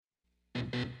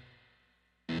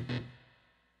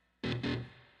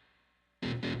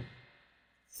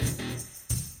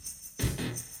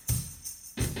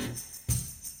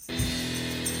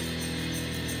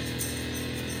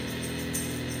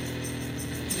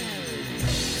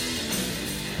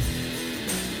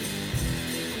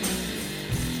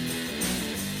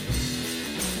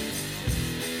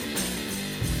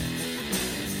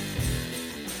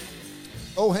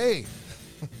Oh, hey.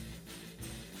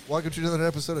 Welcome to another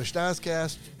episode of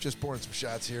Schnozcast. Just pouring some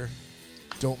shots here.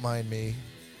 Don't mind me.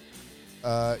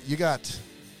 You got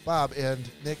Bob and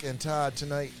Nick and Todd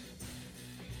tonight.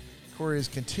 Corey is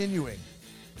continuing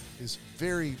his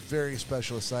very, very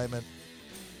special assignment.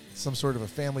 Some sort of a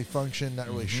family function. Not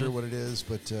really sure what it is,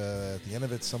 but at the end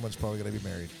of it, someone's probably going to be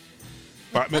married.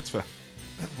 Bat mitzvah.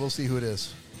 We'll see who it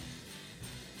is.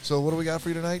 So what do we got for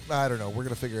you tonight? I don't know. We're going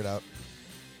to figure it out.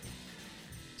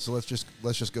 So let's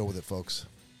just go with it, folks.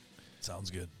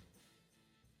 Sounds good.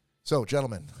 So,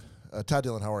 gentlemen, Todd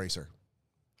Dillon, how are you, sir?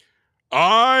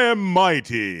 I am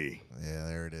mighty. Yeah,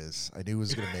 there it is. I knew he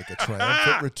was going to make a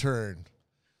triumphant return.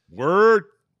 Word.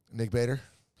 Nick Bader.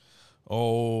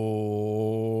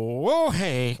 Oh,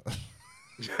 hey.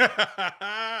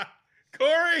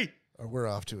 Corey. We're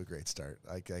off to a great start.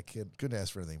 I couldn't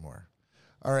ask for anything more.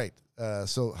 All right.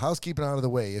 So housekeeping out of the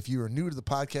way. If you are new to the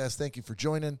podcast, thank you for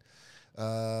joining.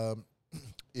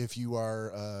 If you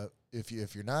are,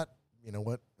 if you're not, you know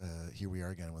what? Here we are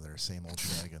again with our same old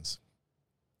shenanigans.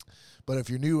 But if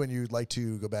you're new and you'd like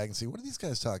to go back and see, what are these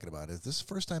guys talking about? Is this the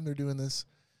first time they're doing this?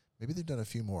 Maybe they've done a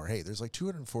few more. Hey, there's like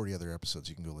 240 other episodes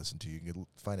you can go listen to. You can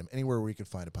find them anywhere where you can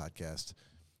find a podcast.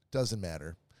 Doesn't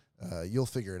matter. You'll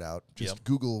figure it out. Just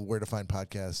Google where to find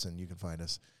podcasts and you can find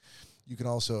us. You can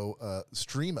also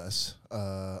stream us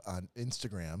on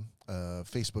Instagram,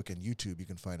 Facebook, and YouTube. You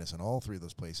can find us on all three of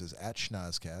those places at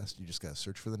Schnozcast. You just got to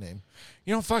search for the name.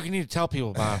 You don't fucking need to tell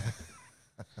people, Bob.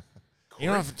 You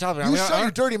don't have to tell people. You shut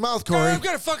your dirty mouth, Corey. I'm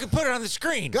going to fucking put it on the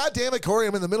screen. God damn it, Corey.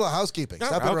 I'm in the middle of housekeeping.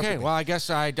 Stop interrupting me. Well, I guess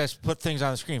I just put things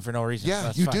on the screen for no reason. Yeah,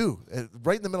 That's you fine. do.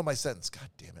 Right in the middle of my sentence. God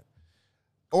damn it.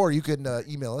 Or you can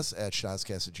email us at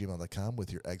schnozcast@gmail.com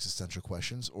with your existential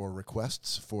questions or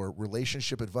requests for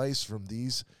relationship advice from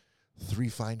these three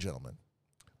fine gentlemen.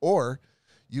 Or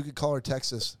you can call or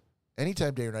text us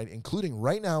anytime, day or night, including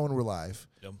right now when we're live.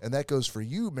 Yep. And that goes for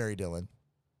you, Mary Dillon,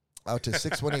 out to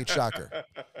 618-SHOCKER.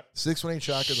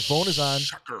 618-SHOCKER. The phone is on.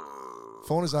 Shocker.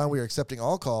 Phone is on. We are accepting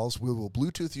all calls. We will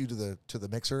Bluetooth you to the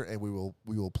mixer, and we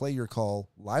will play your call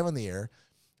live on the air.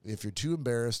 If you're too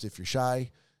embarrassed, if you're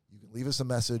shy, you can leave us a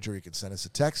message or you can send us a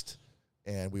text,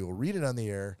 and we will read it on the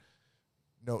air.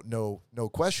 No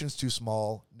questions too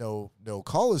small. No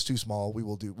call is too small. We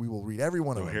will read every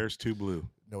one of them. No hair's too blue.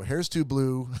 No hair's too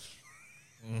blue.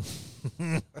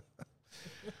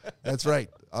 That's right.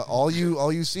 All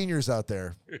you seniors out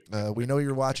there, we know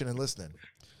you're watching and listening,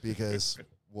 because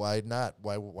why not?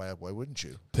 Why wouldn't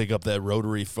you? Pick up that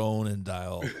rotary phone and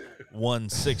dial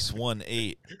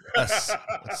 1618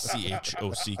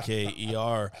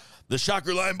 SCHOCKER. The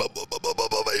Shocker line,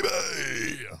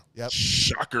 baby. Yep.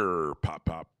 Shocker. Pop,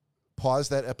 pop. Pause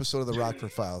that episode of the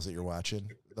Rockford Files that you're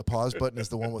watching. The pause button is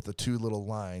the one with the two little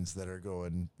lines that are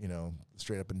going,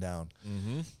 straight up and down.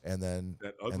 Mm-hmm. And then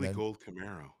That ugly gold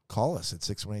Camaro. call us at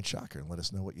 618-SHOCKER and let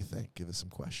us know what you think. Give us some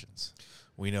questions.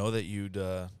 We know that you'd,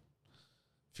 if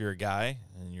you're a guy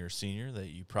and you're a senior, that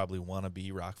you probably want to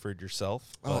be Rockford yourself.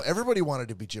 Oh, everybody wanted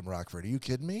to be Jim Rockford. Are you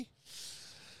kidding me?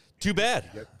 Too bad.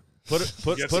 Yep. Put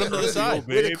them to the side.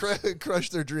 Way to crush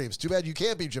their dreams. Too bad you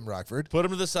can't be Jim Rockford. Put them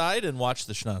to the side and watch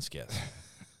the Schnozcast.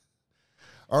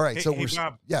 All right, Hey, so hey, we're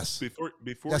Bob, yes. Before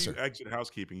Yes, you sir. exit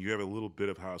housekeeping, you have a little bit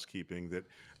of housekeeping that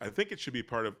I think it should be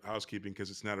part of housekeeping because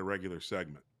it's not a regular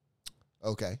segment.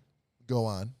 Okay, go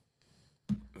on.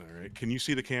 All right. Can you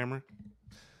see the camera?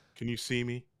 Can you see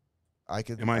me? I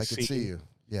can seen? see you.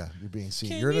 Yeah, you're being seen.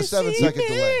 Can You're in a you 7-second see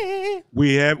delay.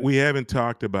 We haven't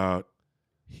talked about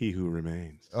He Who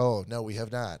Remains. Oh no, we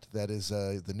have not. That is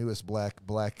the newest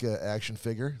black action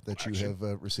figure that you Action.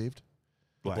 have received.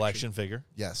 Black action figure.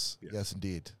 Yes, Yes. yes,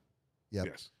 indeed. Yep.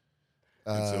 Yes.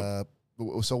 So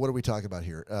what are we talking about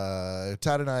here?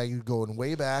 Todd and I, going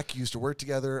way back, used to work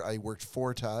together. I worked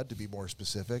for Todd, to be more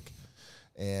specific.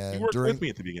 And You worked during, with me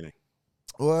at the beginning.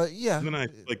 well, yeah, And then I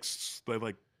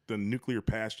like the nuclear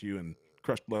passed you and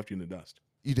left you in the dust.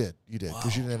 you did,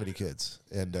 because you didn't have any kids,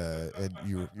 and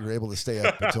you were able to stay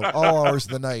up until all hours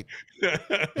of the night,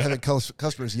 having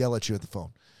customers yell at you at the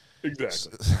phone.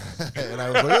 Exactly. And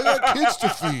I was like, I got kids to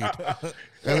feed.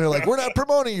 And they're like, we're not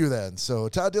promoting you then. So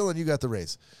Todd Dillon, you got the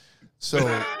raise. So,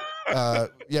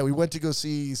 we went to go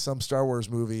see some Star Wars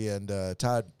movie, and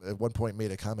Todd at one point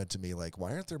made a comment to me like,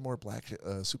 why aren't there more black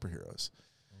superheroes?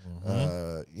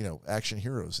 Action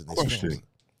heroes in these Question. films.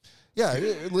 Yeah,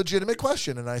 a legitimate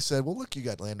question. And I said, well, look, you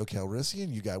got Lando Calrissian.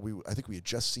 I think we had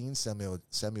just seen Samuel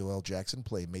L. Jackson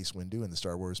play Mace Windu in the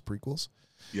Star Wars prequels.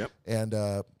 Yep.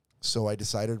 And so I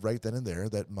decided right then and there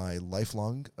that my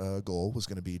lifelong goal was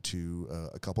going to be to,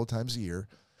 a couple of times a year,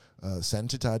 send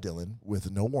to Todd Dillon with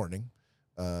no warning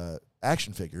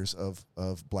action figures of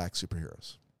black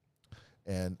superheroes.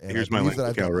 And Here's I my believe link that to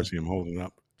I've done that. Calrissian. I'm holding it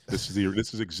up.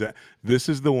 This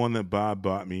is the one that Bob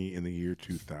bought me in the year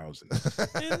 2000. In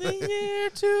the year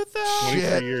 2000.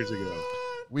 23 years ago.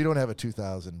 We don't have a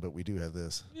 2000, but we do have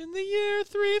this. In the year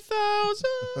 3000.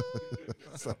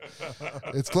 So,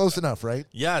 it's close enough, right?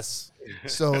 Yes.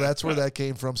 So that's where that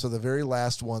came from. So the very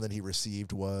last one that he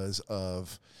received was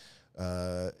of,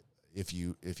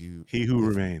 He Who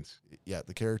Remains. Yeah,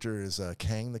 the character is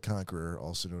Kang the Conqueror,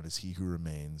 also known as He Who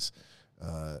Remains.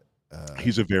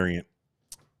 He's a variant.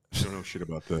 I don't know shit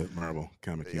about the Marvel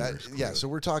comic universe. Yeah, so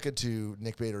we're talking to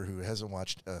Nick Bader, who hasn't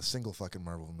watched a single fucking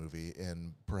Marvel movie,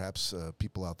 and perhaps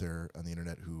people out there on the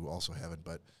internet who also haven't.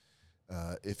 But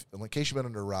if, in case you've been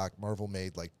under a rock, Marvel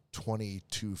made like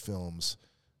 22 films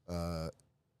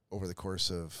over the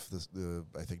course of the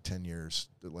I think 10 years,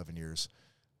 11 years,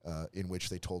 in which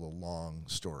they told a long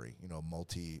story,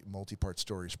 multi-part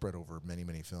story spread over many,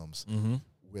 many films. Mm-hmm.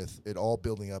 With it all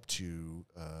building up to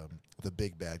the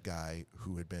big bad guy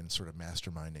who had been sort of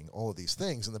masterminding all of these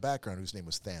things in the background, whose name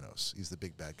was Thanos. He's the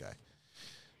big bad guy.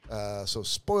 So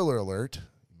spoiler alert,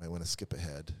 you might want to skip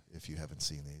ahead if you haven't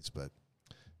seen these, but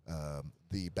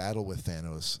the battle with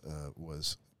Thanos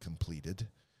was completed,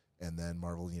 and then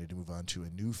Marvel needed to move on to a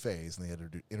new phase, and they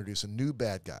had to introduce a new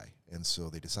bad guy. And so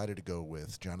they decided to go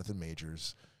with Jonathan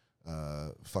Majors,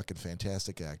 fucking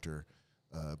fantastic actor,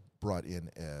 brought in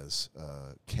as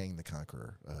Kang the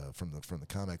Conqueror from the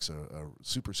comics, a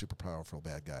super powerful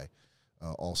bad guy,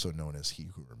 also known as He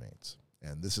Who Remains.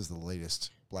 And this is the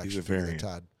latest Black Sheep that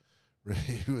Todd,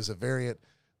 who is a variant.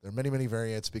 There are many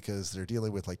variants because they're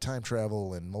dealing with like time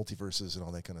travel and multiverses and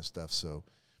all that kind of stuff. So,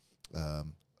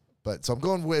 so I'm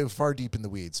going way far deep in the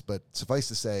weeds. But suffice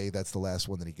to say, that's the last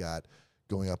one that he got,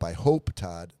 going up, I hope,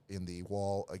 Todd, in the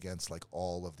wall against like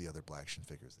all of the other Black Sheep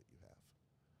figures that you have.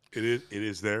 It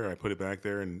is there. I put it back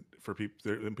there, and for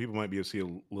people might be able to see a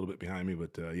little bit behind me,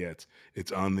 but yeah,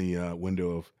 it's on the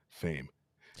window of fame.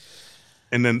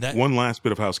 And then one last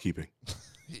bit of housekeeping.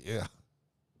 Yeah.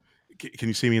 Can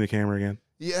you see me in the camera again?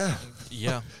 Yeah.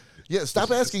 Yeah. Yeah.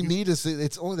 Stop asking me to see.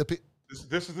 It's only the.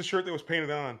 This is the shirt that was painted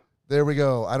on. There we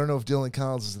go. I don't know if Dylan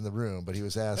Collins is in the room, but he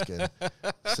was asking.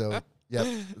 So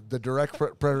yeah, the direct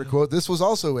predator quote. This was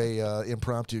also a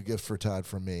impromptu gift for Todd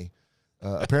from me.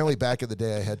 Apparently, back in the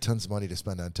day, I had tons of money to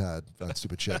spend on Todd on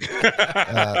stupid shit.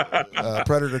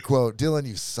 Predator quote: "Dylan,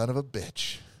 you son of a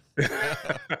bitch."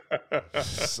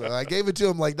 So I gave it to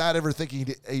him, like not ever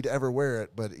thinking he'd ever wear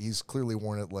it, but he's clearly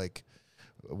worn it like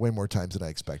way more times than I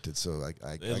expected. So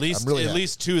at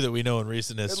least two that we know in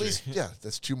recent history. At least, yeah,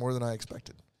 that's two more than I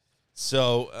expected.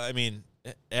 So I mean,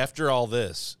 after all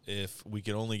this, if we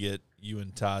could only get you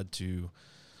and Todd to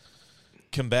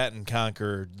combat and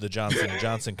conquer the Johnson &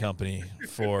 Johnson company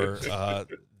for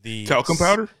the talcum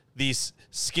powder, these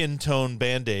skin tone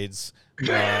Band-Aids,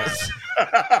 then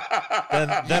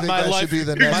my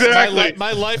life,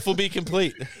 my life will be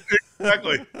complete.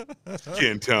 Exactly.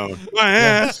 Skin tone. My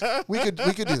ass. We could do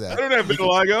that. I don't have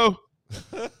vitiligo.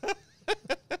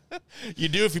 You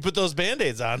do if you put those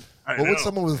Band-Aids on. What would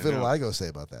someone with vitiligo say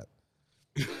about that?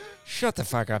 Shut the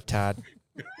fuck up, Todd.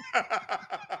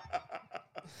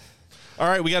 All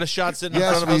right, we got a shot sitting in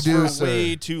front of us for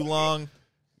way too long.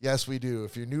 Yes, we do.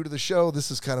 If you're new to the show,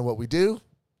 this is kind of what we do.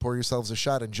 Pour yourselves a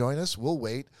shot and join us. We'll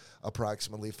wait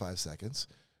approximately 5 seconds,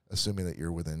 assuming that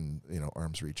you're within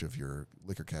arm's reach of your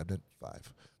liquor cabinet.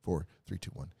 5, 4, 3,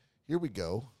 2, 1. Here we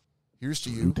go. Here's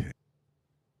to you.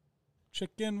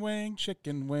 Chicken wing,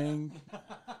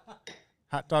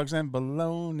 hot dogs and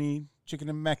bologna, chicken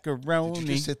and macaroni. Did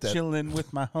you just hit that? Chilling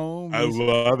with my homies. I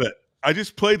love it. I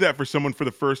just played that for someone for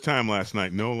the first time last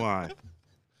night. No lie.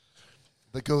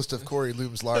 The ghost of Corey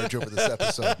looms large over this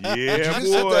episode. Yeah,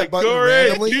 boy,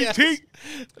 Corey. Yes.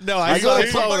 No, I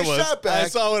saw what it was. I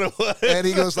saw what it was. And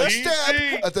he goes like,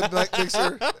 stab at the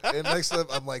mixer. And next to him,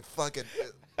 I'm like, fucking,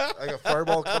 I got a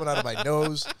fireball coming out of my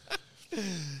nose.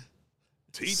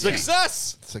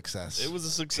 Success. Success. It was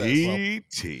a success.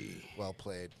 T.T. Well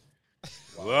played.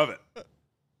 Love it.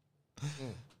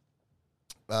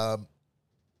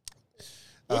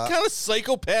 What kind of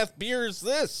psychopath beer is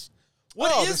this?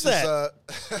 What is that?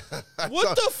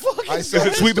 What the fuck is Is that?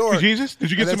 it Sweet Baby Jesus?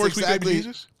 Did you get some more Sweet Baby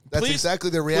Jesus? That's exactly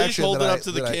the reaction. Please hold it up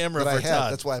to the camera that for I had.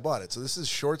 Todd. That's why I bought it. So this is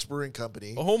Shorts Brewing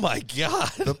Company. Oh my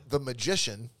god! The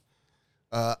Magician.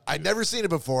 I'd never seen it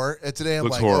before, and today I'm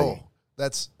Looks like, horrible. oh,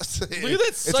 that's Look at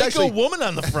that psycho woman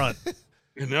on the front.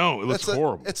 No, it looks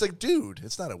horrible. It's like, dude,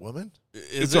 it's not a woman.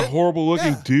 It's a horrible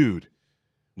looking dude,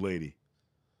 lady.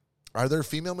 Are there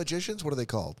female magicians? What are they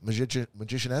called?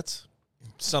 Magicianettes?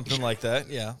 Something like that.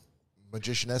 Yeah.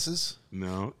 Magicianesses?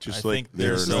 No, just I like think there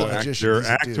there's are no there are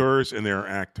actors and there are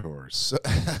actors. So,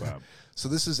 Bob. So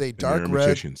this is a And dark they're red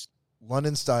magicians.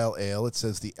 London-style ale. It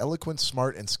says the eloquent,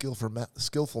 smart, and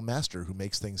skillful master who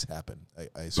makes things happen.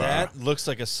 I assume. That looks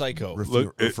like a psycho.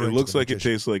 Look, it referring to looks the like it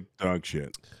magician. tastes like dog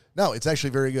shit. No, it's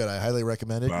actually very good. I highly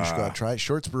recommend it. You should go out Bah. and try it.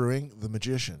 Shorts Brewing, The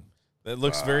Magician. That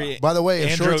looks very By the way,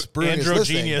 if Shorts Brewing is androgynous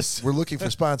listening, we're looking for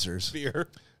sponsors. beer.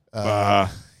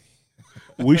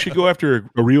 We should go after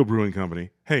a real brewing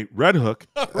company. Hey, Red Hook.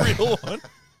 A real one.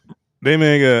 They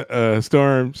make a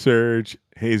Storm Surge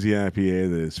Hazy IPA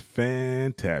that is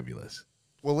fantabulous.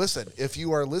 Well, listen, if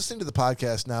you are listening to the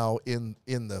podcast now in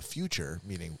the future,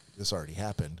 meaning this already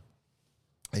happened,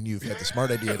 and you've had the smart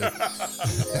idea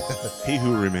to He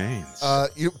who remains.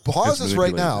 you pause Just this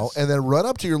right manipulate now this. and then run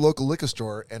up to your local liquor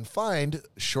store and find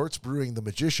Shorts Brewing The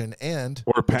Magician and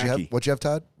Or what'd you have, Packy. what'd you have,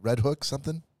 Todd? Red Hook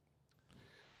something?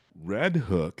 Red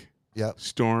Hook Yeah.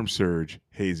 Storm Surge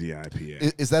Hazy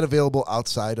IPA. Is that available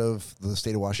outside of the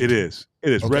state of It Washington? is.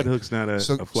 It is. Okay. Red Hook's not a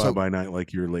So- fly-by-night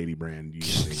like your lady brand.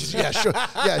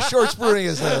 Shorts Brewing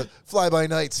is a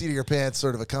fly-by-night, seat of your pants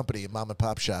sort of a company, a mom and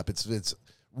pop shop. It's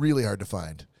really hard to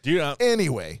find. Dude,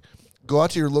 Anyway, go out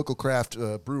to your local craft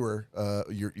brewer,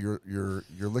 your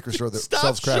liquor store that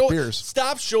sells craft beers,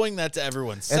 Stop showing that to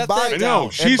everyone. Set buy- that I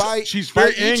know. down. buy- She's buy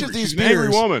very each angry. of these She's an angry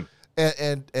beers. woman.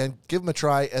 and give them a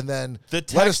try, and then The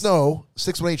let us text- know.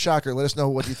 618 Shocker. Let us know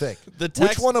what you think. The Which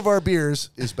text- one of our beers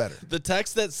is better? The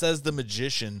text that says the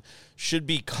magician should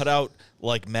be cut out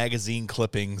like magazine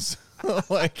clippings,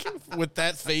 like with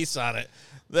that face on it.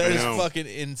 That I is know. fucking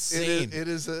insane. It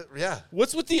is yeah.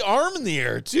 What's with the arm in the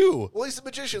air too? Well, he's a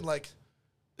magician. Like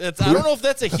I don't know if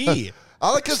that's a he.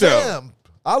 Alakazam.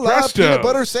 I love Presto. peanut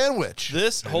butter sandwich.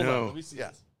 This hold know. on, let me see. Yeah.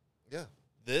 This. Yeah.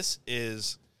 This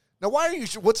is Now, why are you?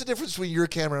 What's the difference between your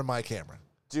camera and my camera?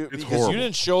 dude It's because horrible. you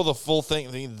didn't show the full thing.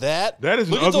 I mean, that That is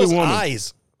an look at ugly those woman.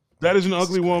 eyes. That is an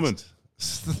ugly woman.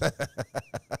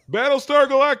 Battlestar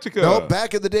Galactica. No,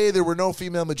 back in the day, there were no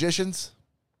female magicians.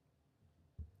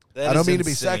 That I don't is mean to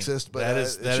be insane. sexist, but that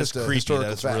is it's that is just a creepy. historical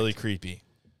That's fact. really creepy.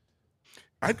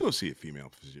 I'd go see a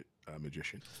female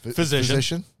magician.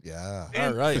 Physician. Yeah.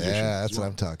 All right. Physician Yeah, as that's what well.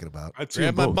 I'm talking about. I'd see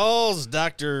Grab them my both. balls,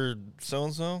 Dr.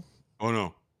 So-and-so. Oh,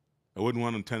 no. I wouldn't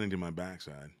want them tending to my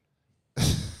backside.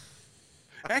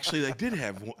 Actually, I did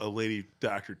have a lady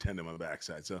doctor tend to my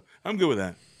backside, so I'm good with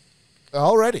that.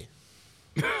 Alrighty.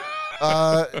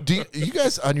 Do you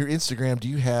guys on your Instagram? Do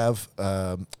you have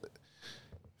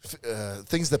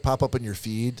things that pop up in your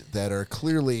feed that are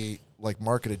clearly like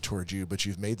marketed towards you, but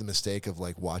you've made the mistake of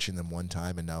like watching them one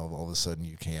time, and now all of a sudden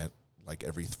you can't? Like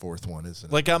every fourth one is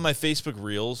Like on my Facebook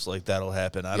Reels, like that'll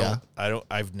happen.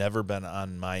 I've never been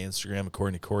on my Instagram.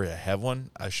 According to Corey, I have one.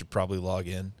 I should probably log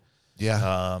in.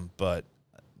 yeah. But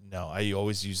no, I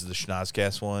always use the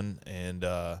Schnozcast one. And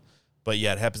but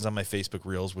yeah, it happens on my Facebook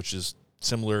Reels, which is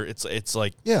similar. It's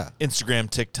like Yeah. Instagram,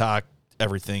 TikTok,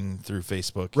 everything through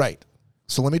Facebook. Right.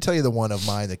 So let me tell you the one of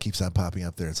mine that keeps on popping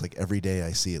up there. It's like every day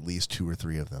I see at least 2 or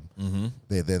 3 of them. Mm-hmm.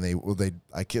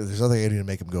 I can't. There's nothing I do to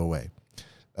make them go away.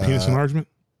 Penis enlargement?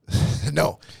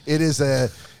 No, it is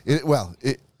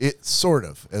it sort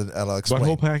of, and I'll explain.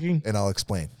 Butthole packing? And I'll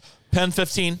explain. Pen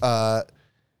 15.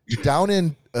 Down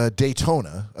in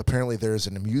Daytona, apparently there's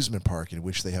an amusement park in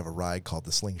which they have a ride called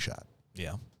the Slingshot.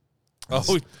 Yeah. Oh,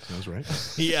 That's right.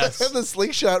 yes. And the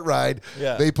Slingshot ride,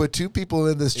 Yeah. they put 2 people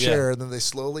in this Yeah. chair, and then they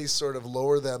slowly sort of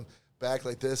lower them back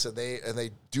like this, and they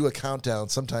do a countdown.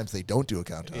 Sometimes they don't do a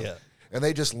countdown. Yeah. And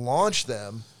they just launch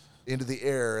them into the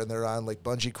air, and they're on like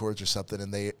bungee cords or something,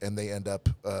 and they end up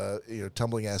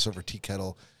tumbling ass over tea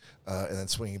kettle, and then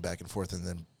swinging back and forth, and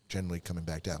then generally coming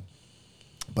back down.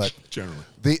 But Generally.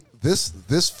 this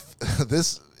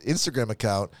Instagram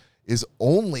account is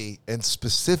only and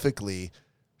specifically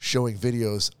showing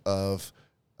videos of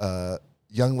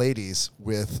young ladies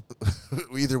with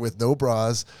either with no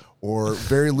bras or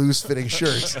very loose fitting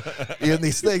shirts in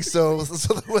these things. So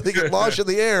that when they get launched in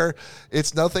the air,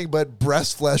 it's nothing but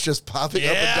breast flesh just popping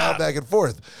up and down, back and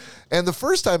forth. And the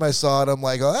first time I saw it, I'm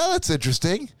like, oh, that's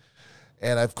interesting.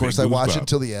 And of course, I watched it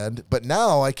until the end. But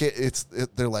now I can't.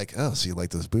 They're like, oh, so you like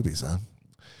those boobies, huh?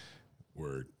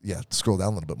 Word. Yeah, scroll down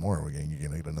a little bit more. You're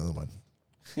gonna get another one.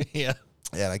 Yeah.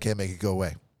 And I can't make it go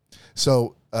away.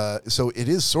 So it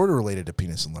is sort of related to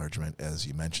penis enlargement, as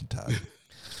you mentioned, Todd.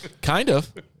 Kind of.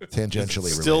 Tangentially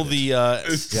Still related.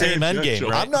 the same end game,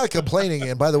 right? I'm not complaining.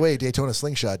 And by the way, Daytona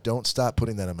Slingshot, don't stop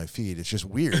putting that on my feed. It's just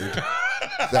weird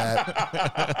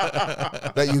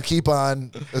that you keep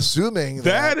on assuming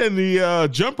That and the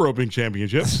jump roping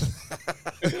championships.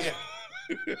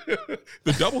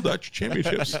 The Double Dutch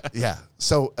Championships. Yeah.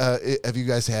 So, have you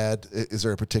guys had? Is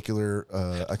there a particular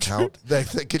account that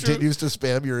continues to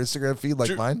spam your Instagram feed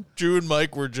like mine? Drew and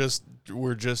Mike were just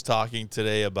talking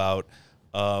today about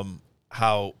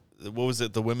how, what was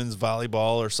it, the women's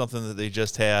volleyball or something that they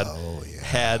just had? Oh yeah.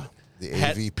 Had the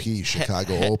AVP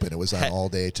Chicago Open. It was on all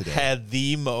day today. Had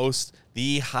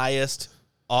the highest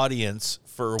audience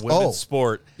for women's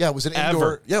sport. Yeah, it was an ever.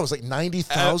 indoor. Yeah, it was like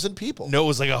 90,000 people. No, it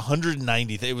was like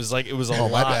 190. It was a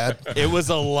lot. My bad. It was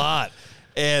a lot.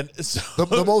 And so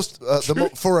the most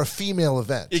for a female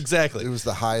event. Exactly. It was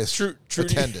the highest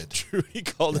attended. Trudy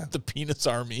called it the penis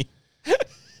army.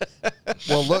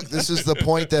 Well, look, this is the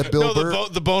point that Bill Burr...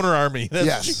 the boner army. That's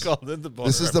yes. what she called it, the boner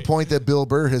This is army. the point that Bill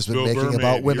Burr has been making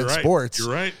about women's sports. You're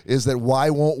right. Is that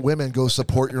why won't women go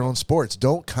support your own sports?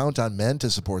 Don't count on men to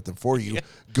support them for you.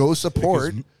 Go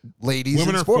support ladies Women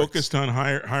in are sports. focused on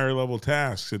higher level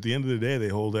tasks. At the end of the day, they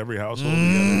hold every household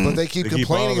together. But they keep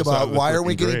complaining about why aren't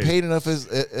we getting paid enough as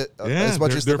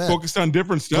much as the men? They're focused on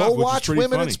different stuff. Go watch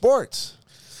women in sports.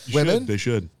 They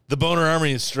should. The boner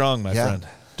army is strong, my friend.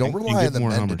 Don't rely on the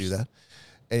men to do that.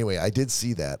 Anyway, I did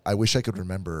see that. I wish I could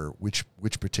remember which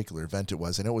particular event it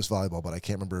was. I know it was volleyball, but I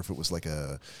can't remember if it was like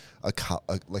a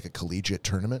collegiate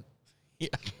tournament,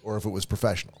 or if it was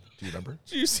professional. Do you remember?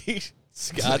 Did you see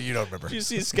Scott? You don't remember? Did you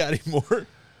see Scotty Moore?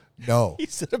 No. He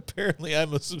said apparently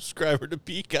I'm a subscriber to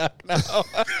Peacock now.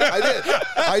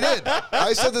 I did.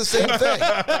 I said the same thing.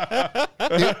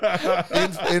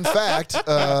 In fact,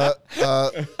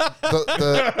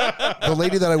 the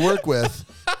lady that I work with,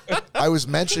 I was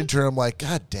mentioning to her, I'm like,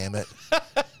 God damn it,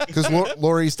 because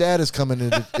Lori's dad is coming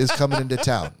into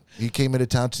town. He came into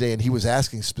town today, and he was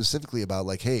asking specifically about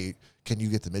like, hey, can you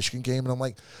get the Michigan game? And I'm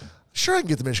like, sure, I can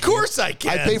get the Michigan. Of course I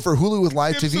can. I pay for Hulu with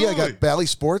Live Absolutely. TV. I got Bally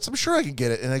Sports. I'm sure I can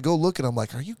get it. And I go look, and I'm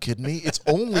like, are you kidding me? It's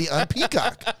only on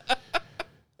Peacock.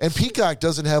 And Peacock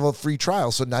doesn't have a free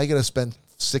trial, so now you got to spend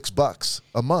 $6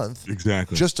 a month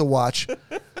just to watch.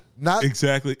 Not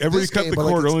exactly. Every cut game, the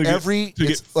cord like only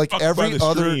it's like every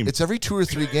other. It's every 2 or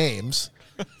 3 games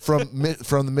from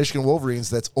the Michigan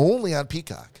Wolverines that's only on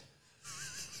Peacock.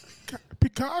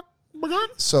 Peacock.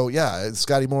 So yeah,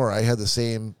 Scotty Moore, I had the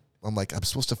same. I'm like, I'm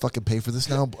supposed to fucking pay for this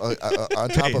now on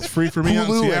top of it's free for me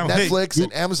Hulu on and Netflix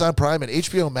and Amazon Prime and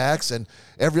HBO Max and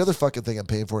every other fucking thing I'm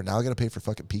paying for. Now I got to pay for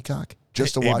fucking Peacock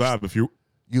just to watch. Bob, if you're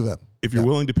UVM.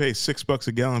 willing to pay $6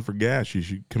 a gallon for gas, you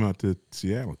should come out to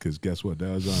Seattle, because guess what?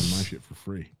 That was on my shit for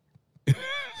free.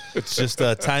 It's just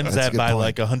times that by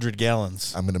like 100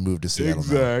 gallons. I'm going to move to Seattle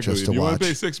now just to if you watch. want to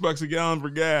pay $6 a gallon for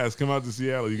gas, come out to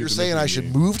Seattle. You're saying I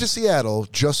should move to Seattle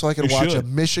just so I can watch a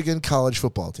Michigan college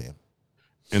football team.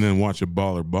 And then watch a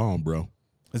baller ball, bro.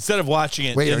 Instead of watching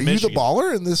it. Wait, in are Michigan. you the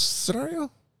baller in this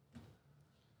scenario?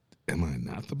 Am I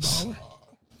not the baller?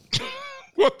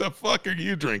 What the fuck are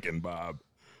you drinking, Bob?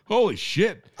 Holy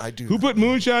shit. I do. Who put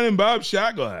moonshine in Bob's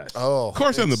shot glass? Oh. Of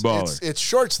course I'm the baller. It's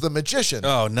Shorts the magician.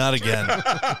 Oh, not again.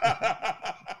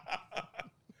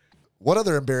 What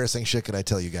other embarrassing shit can I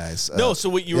tell you guys? No, so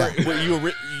what you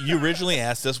originally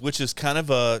asked us, which is kind of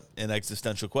an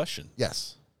existential question.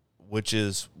 Yes. Which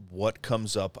is what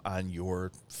comes up on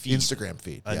your feed. Instagram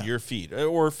feed. On your feed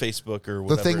or Facebook or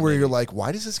whatever. The thing where you're like,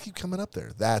 why does this keep coming up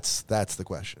there? That's the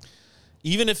question.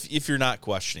 Even if you're not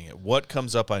questioning it, what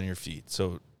comes up on your feed?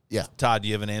 So, yeah. Todd, do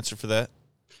you have an answer for that?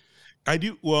 I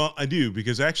do. Well, I do,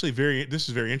 because actually this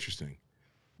is very interesting.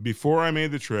 Before I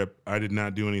made the trip, I did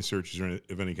not do any searches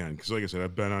of any kind. Because like I said,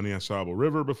 I've been on the Asable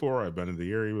River before. I've been in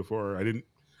the area before.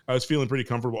 I was feeling pretty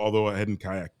comfortable, although I hadn't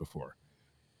kayaked before.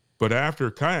 But after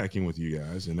kayaking with you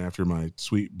guys, and after my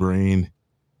sweet brain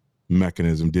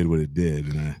mechanism did what it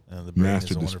did, and I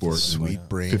mastered the sport in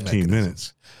like 15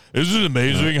 minutes. Isn't it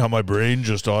amazing how my brain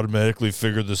just automatically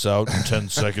figured this out in 10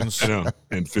 seconds? I know,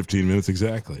 in 15 minutes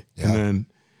exactly. Yeah. And then,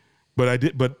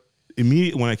 but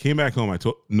immediately when I came back home, I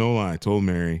told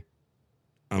Mary,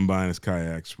 I'm buying us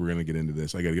kayaks. We're gonna get into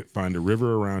this. I gotta find a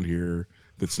river around here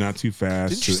that's not too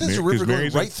fast. Didn't you say there's a river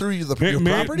going right through your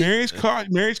property?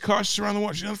 Mary's cautious around the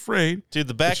water. She's not afraid.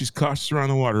 Dude, she's cautious around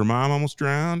the water. Her mom almost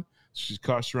drowned. She's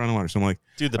cautious around the water. So I'm like,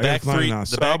 dude, I'm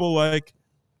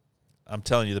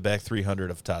telling you, the back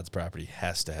 300 of Todd's property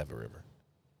has to have a river.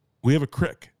 We have a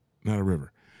creek, not a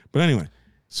river. But anyway,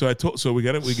 we're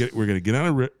gonna get on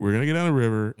a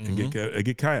river and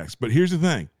get kayaks. But here's the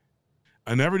thing,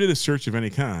 I never did a search of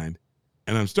any kind,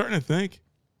 and I'm starting to think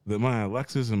that my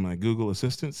Alexas and my Google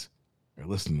Assistants are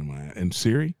listening to and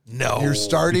Siri. No, you're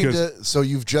starting to. So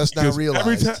you've just now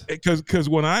realized because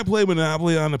when I play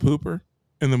Monopoly on the pooper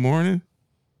in the morning,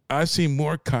 I've seen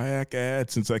more kayak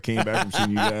ads since I came back from seeing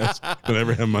you guys than I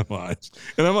ever have in my life.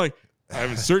 And I'm like, I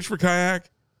haven't searched for kayak.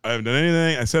 I haven't done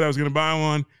anything. I said I was going to buy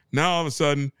one. Now all of a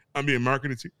sudden, I'm being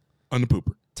marketed to on the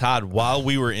pooper. Todd, while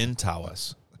we were in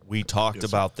Tawas, we talked Yes,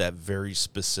 about that very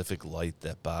specific light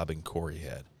that Bob and Corey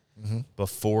had. Mm-hmm.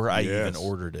 Before I even Yes.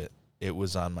 ordered it, it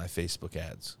was on my Facebook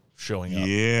ads showing up.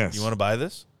 Yes. You want to buy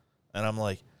this? And I'm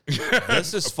like,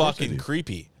 this is Of course I fucking do.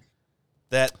 creepy.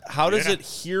 How does Yeah. it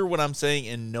hear what I'm saying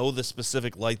and know the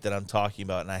specific light that I'm talking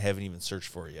about, and I haven't even searched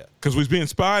for it yet? Because we's being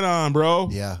spied on, bro.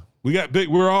 Yeah.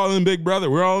 We're all in Big Brother.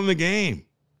 We're all in the game.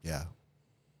 Yeah.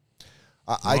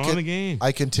 We're all in the game.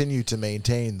 I continue to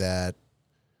maintain that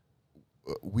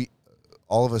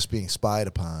all of us being spied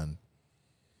upon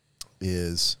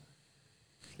it's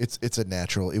a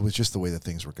natural. It was just the way that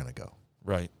things were going to go.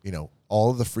 Right. You know, all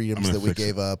of the freedoms gonna that we fix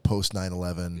gave up post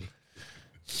 9/11.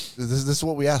 This is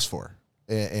what we asked for,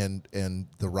 and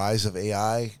the rise of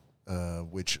AI,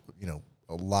 which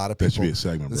a lot of That should people. be a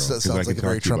segment, bro. This 'cause I sounds can like a talk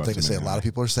very to you Trump about thing to say. A some lot of AI.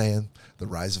 people are saying the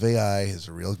rise of AI is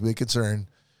a real big concern,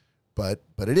 but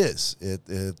it is.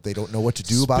 They don't know what to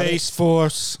do about it. Space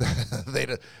Force. They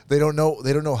don't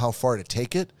know how far to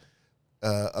take it.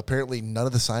 Apparently, none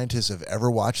of the scientists have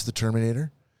ever watched The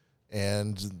Terminator,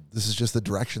 and this is just the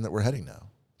direction that we're heading now.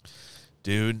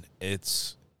 Dude,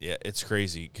 it's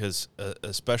crazy because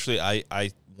especially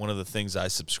I one of the things I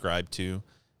subscribe to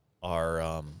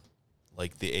are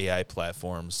like the AI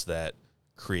platforms that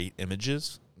create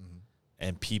images,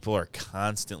 and people are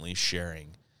constantly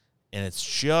sharing, and it's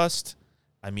just,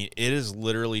 I mean, it is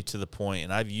literally to the point,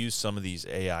 and I've used some of these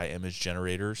AI image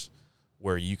generators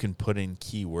where you can put in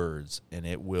keywords and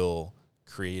it will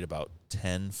create about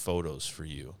 10 photos for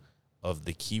you of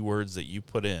the keywords that you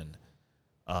put in.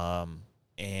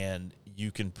 And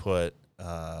you can put,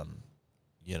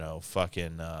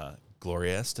 fucking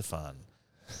Gloria Estefan,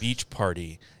 beach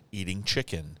party, eating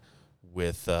chicken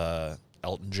with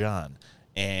Elton John.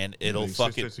 And it'll You can stitch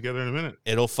fucking this together in a minute.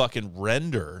 it'll fucking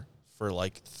render for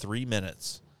like 3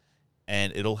 minutes,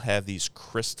 and it'll have these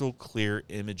crystal clear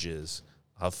images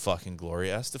of fucking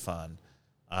Gloria Estefan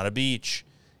on a beach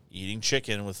eating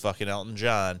chicken with fucking Elton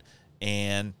John,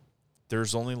 and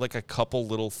there's only like a couple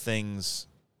little things,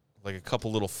 like a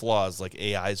couple little flaws. Like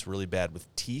AI is really bad with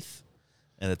teeth,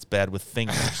 and it's bad with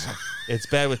fingers. It's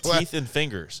bad with What? teeth and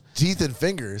fingers. Teeth and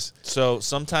fingers. So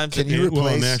sometimes Can it, you Well,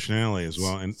 replace- nationality as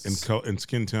well, and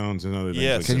skin tones and other things.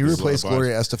 Yes. like Can that. you There's a lot replace of bias.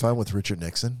 Gloria Estefan with Richard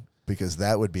Nixon? Because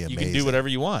that would be you amazing. can do whatever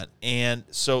you want. And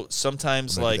so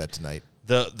sometimes I'm gonna do like that tonight.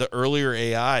 the earlier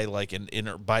AI, like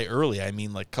by early I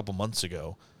mean like a couple months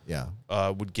ago, Yeah.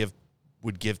 would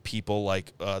give people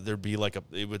like there'd be like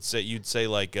you'd say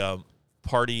like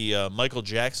party Michael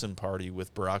Jackson party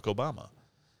with Barack Obama,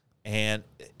 and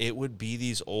it would be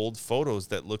these old photos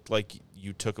that looked like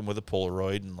you took them with a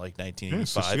Polaroid in like Yeah, 1985,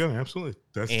 stitch together, absolutely.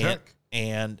 That's and tech.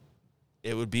 and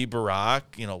it would be Barack,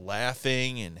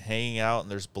 laughing and hanging out,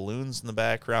 and there's balloons in the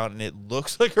background, and it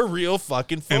looks like a real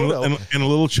fucking And, photo. and a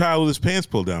little child with his pants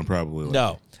pulled down, probably.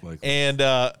 No. Like, And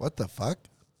What the fuck?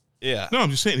 yeah, no, I'm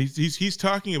just saying he's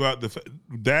talking about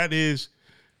that is.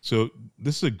 So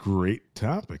this is a great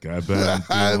topic. I've been doing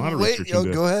a lot of Wait, research yo,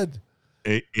 into go ahead.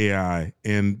 AI,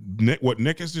 and what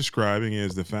Nick is describing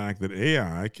is the fact that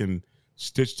AI can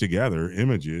stitch together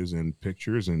images and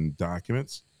pictures and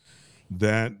documents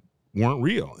that weren't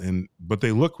real, but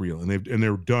they look real, and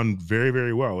they're done very,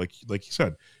 very well. Like you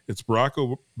said, it's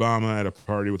Barack Obama at a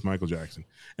party with Michael Jackson,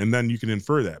 and then you can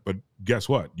infer that. But guess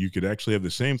what? You could actually have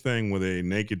the same thing with a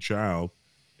naked child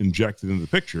injected into the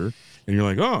picture, and you're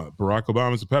like, oh, Barack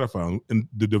Obama's a pedophile. And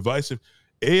the divisive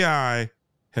AI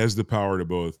has the power to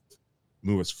both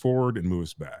move us forward and move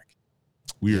us back.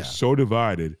 We are so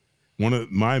divided. One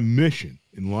of my mission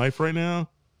in life right now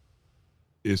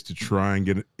is to try and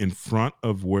get in front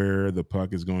of where the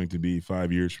puck is going to be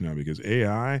 5 years from now, because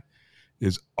AI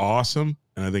is awesome,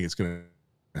 and I think it's going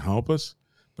to help us,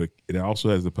 but it also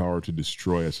has the power to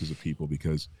destroy us as a people,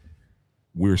 because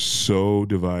we're so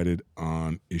divided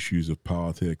on issues of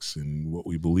politics and what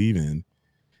we believe in.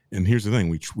 And here's the thing,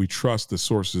 we trust the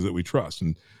sources that we trust.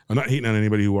 And I'm not hating on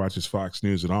anybody who watches Fox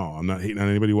News at all. I'm not hating on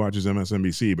anybody who watches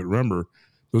MSNBC, but remember,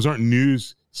 those aren't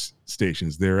news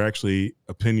stations. They're actually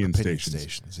opinion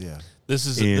stations. Yeah. this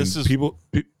is People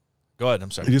Go ahead.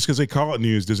 I'm sorry. just because they call it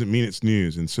news doesn't mean it's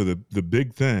news. And so the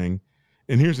big thing,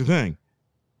 and here's the thing,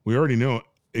 we already know,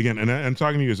 again, and I'm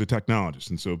talking to you as a technologist,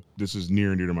 and so this is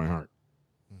near and dear to my heart.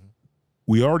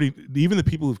 We already, even the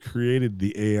people who've created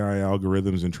the AI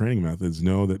algorithms and training methods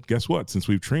know that, guess what? Since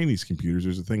we've trained these computers,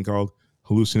 there's a thing called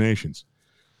hallucinations,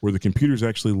 where the computers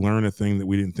actually learn a thing that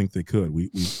we didn't think they could.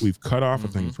 We've cut off a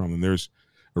thing from them. There's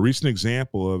a recent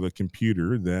example of a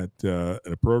computer that,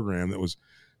 a program that was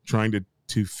trying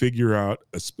to figure out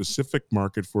a specific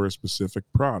market for a specific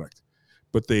product,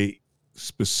 but they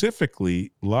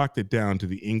specifically locked it down to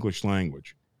the English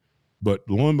language. But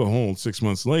lo and behold, 6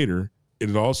 months later, it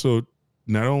had also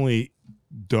not only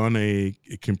done a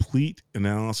complete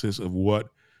analysis of what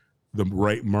the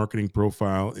right marketing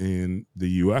profile in the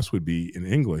U.S. would be in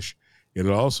English. It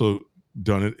had also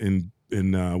done it in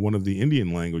one of the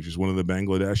Indian languages, one of the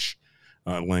Bangladesh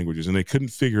languages, and they couldn't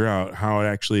figure out how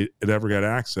it ever got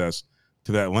access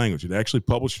to that language. It actually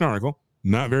published an article,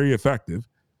 not very effective,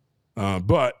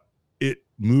 but it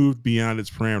moved beyond its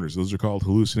parameters. Those are called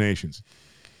hallucinations.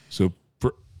 So,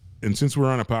 and since we're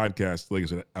on a podcast, like I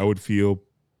said, I would feel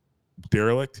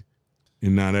derelict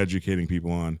in not educating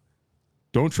people on.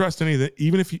 Don't trust any of that.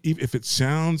 Even if it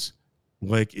sounds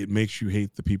like it makes you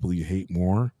hate the people you hate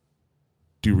more,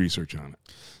 do research on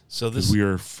it. So we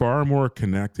are far more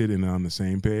connected and on the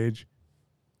same page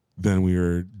than we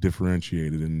are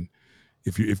differentiated. And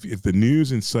if the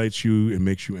news incites you and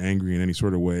makes you angry in any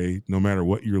sort of way, no matter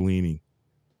what you're leaning,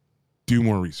 do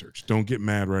more research. Don't get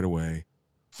mad right away.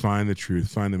 Find the truth.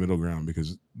 Find the middle ground.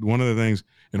 Because one of the things,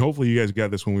 and hopefully you guys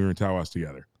got this when we were in Tawas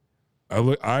together,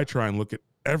 I try and look at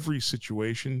every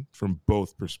situation from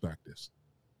both perspectives,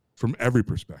 from every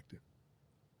perspective.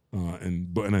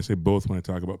 And I say both when I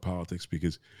talk about politics,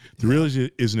 because there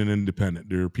really isn't an independent.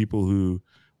 There are people who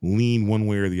lean one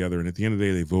way or the other, and at the end of the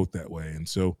day, they vote that way. And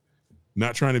so,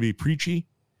 not trying to be preachy,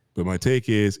 but my take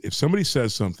is, if somebody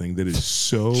says something that is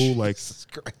so like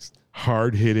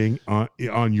hard hitting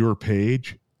on your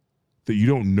page that you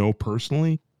don't know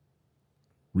personally,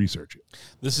 research it.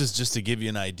 This is just to give you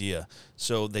an idea.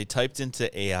 So they typed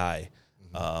into AI,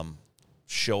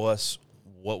 show us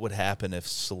what would happen if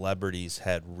celebrities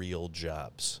had real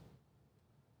jobs.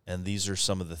 And these are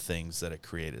some of the things that it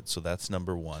created. So that's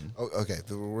number one. Oh, okay.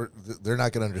 They're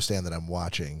not going to understand that I'm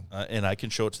watching. And I can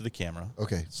show it to the camera.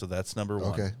 Okay. So that's number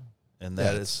one. Okay. And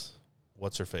that is,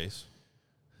 what's her face?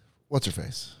 What's her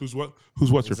face? Who's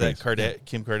what's her face? Is that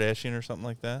Kim Kardashian or something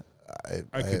like that?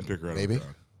 I couldn't pick her out. Maybe.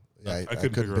 Yeah, I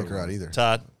couldn't pick her out either.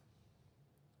 Todd.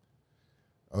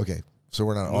 Okay. So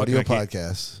we're on an audio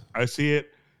podcast. I see it.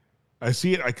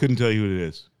 I couldn't tell you who it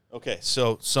is. Okay.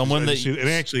 So someone that and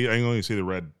actually, I only see the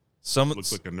red. Someone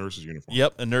looks like a nurse's uniform.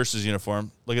 Yep, a nurse's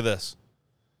uniform. Look at this.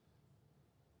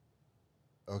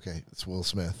 Okay, it's Will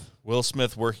Smith. Will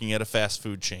Smith working at a fast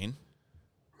food chain.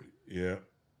 Yeah.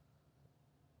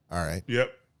 All right.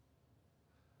 Yep.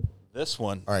 This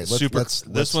one. All right. Let's make this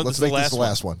the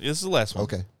last one. This is the last one.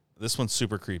 Okay. This one's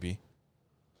super creepy.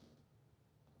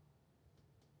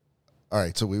 All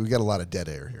right. So we got a lot of dead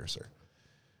air here, sir.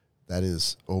 That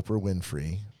is Oprah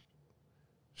Winfrey.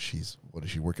 What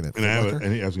is she working at? And I was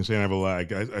going to say I have a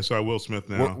lag. I saw Will Smith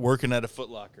now. Working at a Foot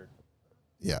Locker.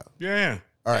 Yeah. Yeah.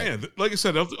 All right. Yeah. Like I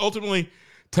said, ultimately,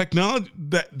 technology,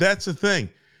 that's the thing.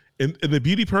 And the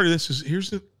beauty part of this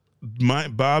is,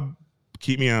 Bob,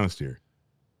 keep me honest here.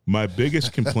 My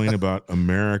biggest complaint about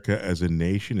America as a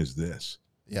nation is this.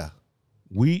 Yeah.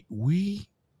 We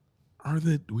are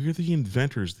the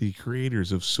inventors, the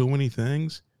creators of so many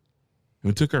things.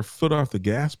 And we took our foot off the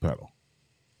gas pedal.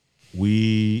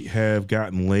 We have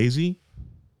gotten lazy,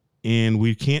 and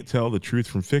we can't tell the truth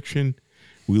from fiction.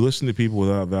 We listen to people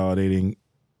without validating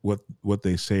what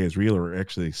they say is real or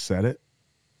actually said it.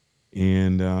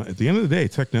 And at the end of the day,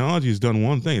 technology has done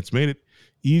one thing. It's made it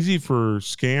easy for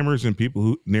scammers and people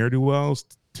who ne'er-do-wells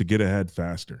to get ahead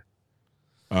faster.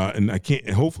 And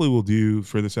hopefully we'll do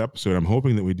for this episode, I'm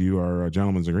hoping that we do our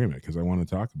gentleman's agreement, because I want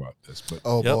to talk about this. But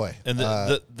boy. And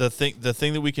the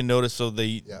thing that we can notice, so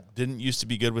they didn't used to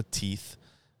be good with teeth.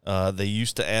 They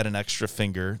used to add an extra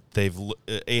finger.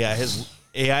 AI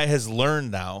has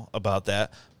learned now about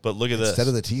that. But look at this. Instead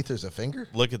of the teeth, there's a finger?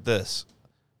 Look at this.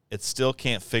 It still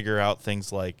can't figure out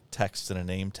things like text and a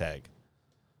name tag.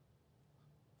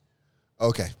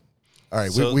 Okay. All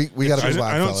right. So we got to move on,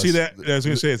 I don't fellas. see that. I was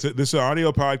going to say, this is an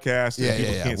audio podcast. And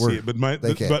people can't see it.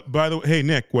 But by the way, hey,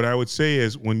 Nick, what I would say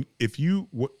is and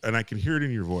I can hear it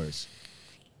in your voice,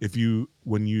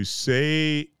 when you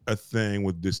say a thing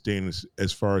with disdain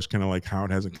as far as kind of like how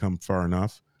it hasn't come far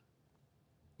enough,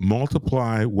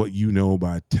 multiply what you know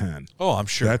by 10. Oh, I'm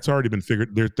sure. That's already been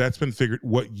figured. That's been figured.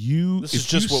 This is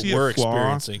just what we're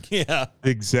experiencing. Yeah.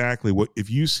 Exactly.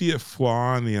 If you see a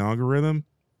flaw in the algorithm,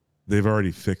 they've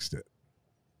already fixed it.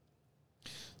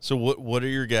 So what are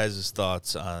your guys'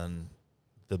 thoughts on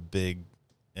the big,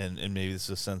 and maybe this is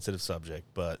a sensitive subject,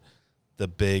 but the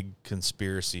big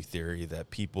conspiracy theory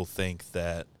that people think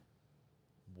that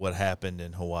what happened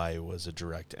in Hawaii was a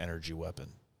direct energy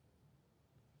weapon?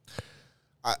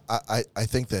 I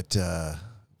think that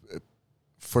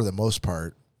for the most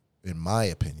part, in my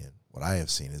opinion, what I have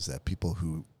seen is that people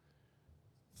who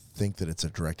think that it's a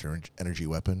direct energy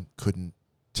weapon couldn't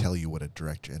tell you what a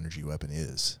direct energy weapon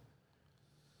is.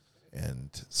 And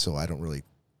so I don't really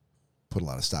put a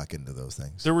lot of stock into those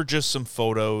things. There were just some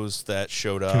photos that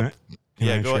showed up. Can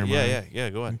I Go share ahead. mine? Yeah,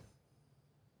 go ahead.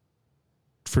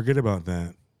 Forget about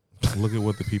that. Look at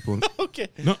what the people. Okay.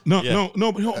 No.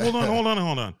 But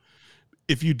hold on.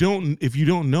 If you don't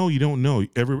know, you don't know.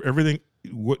 Everything.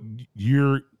 What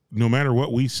you're. No matter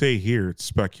what we say here, it's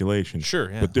speculation. Sure.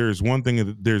 Yeah. But there's one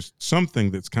thing. There's something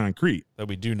that's concrete that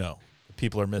we do know.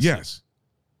 People are missing. Yes.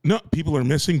 No, people are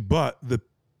missing, but the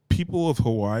people of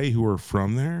Hawaii who are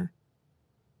from there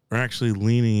are actually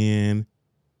leaning in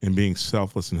and being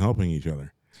selfless and helping each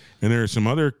other. And there are some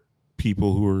other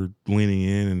people who are leaning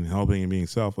in and helping and being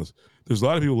selfless. There's a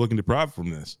lot of people looking to profit from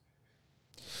this.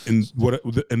 And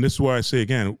this is why I say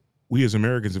again, we as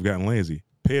Americans have gotten lazy.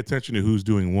 Pay attention to who's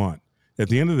doing what. At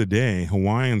the end of the day,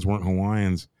 Hawaiians weren't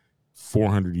Hawaiians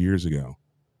 400 years ago.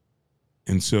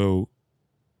 And so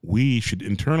we should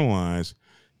internalize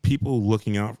people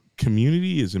looking out.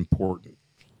 Community is important.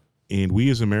 And we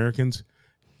as Americans,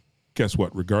 guess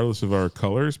what? Regardless of our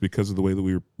colors, because of the way that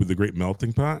we were with the great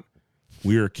melting pot,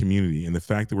 we are a community. And the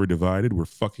fact that we're divided, we're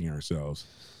fucking ourselves.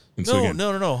 And no,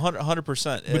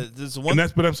 100%. There's one. And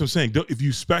that's what I'm saying. If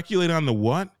you speculate on the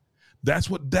what,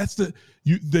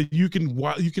 you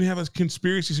can have a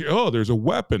conspiracy theory. Oh, there's a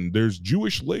weapon. There's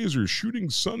Jewish lasers shooting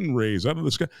sun rays out of the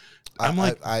sky. I'm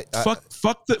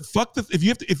fuck the.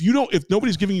 If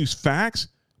nobody's giving you facts,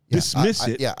 dismiss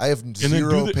it. I have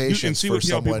zero patience for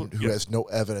someone who has no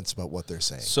evidence about what they're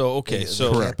saying. So okay,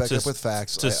 so can't back up with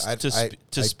facts. I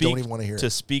don't even want to hear to it.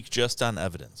 speak just on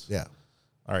evidence. Yeah.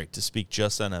 All right, to speak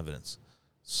just on evidence.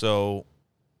 So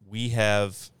we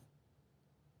have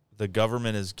the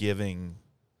government is giving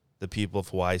the people of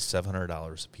Hawaii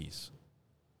 $700 a piece.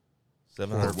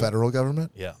 $700 federal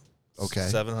government? Yeah. Okay.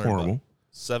 $700. Horrible.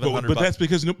 $700. But that's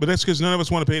because none of us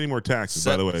want to pay any more taxes.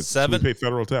 By the way, we pay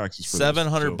federal taxes for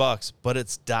 $700. But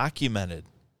it's documented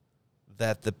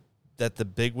that the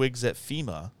bigwigs at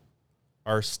FEMA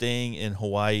are staying in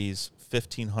Hawaii's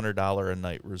 $1,500 a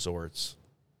night resorts.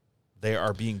 They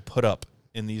are being put up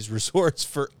in these resorts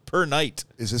per night.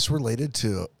 Is this related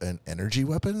to an energy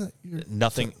weapon?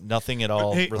 Nothing at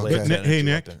all related to an energy hey,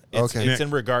 Nick. weapon. It's in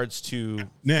regards to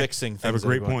fixing things. I have a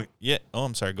great point. Yeah. Oh,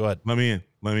 I'm sorry. Go ahead. Let me in.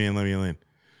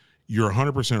 You're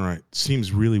 100% right.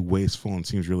 Seems really wasteful and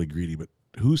seems really greedy, but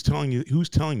who's telling you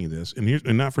this?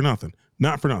 And not for nothing.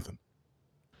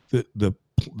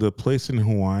 The place in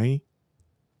Hawaii,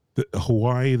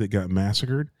 that got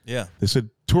massacred. Yeah. They said,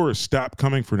 tourists, stop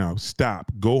coming for now. Stop.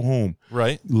 Go home.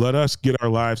 Right. Let us get our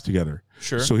lives together.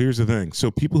 Sure. So here's the thing. So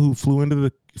people who flew in,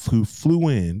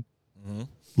 mm-hmm.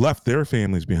 left their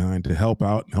families behind to help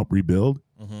out and help rebuild.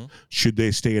 Mm-hmm. Should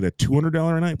they stay at a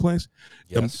 $200 a night place?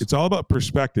 Yes. It's all about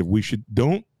perspective.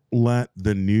 Don't let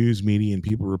the news media and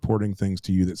people reporting things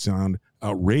to you that sound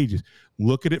outrageous.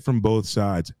 Look at it from both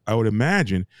sides. I would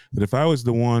imagine that if I was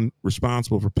the one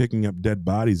responsible for picking up dead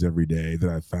bodies every day that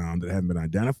I found that haven't been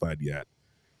identified yet,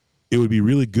 it would be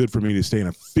really good for me to stay in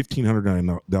a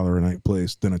 $1,500 a night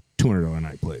place than a $200 a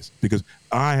night place, because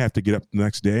I have to get up the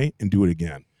next day and do it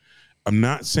again. I'm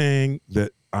not saying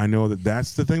that I know that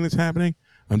that's the thing that's happening.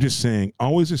 I'm just saying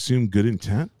always assume good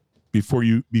intent before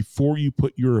you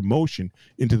put your emotion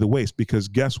into the waste, because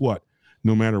guess what?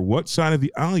 No matter what side of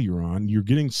the aisle you're on, you're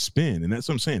getting spin, and that's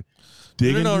what I'm saying.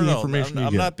 Dig into the information.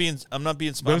 I'm not being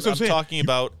smart. I'm talking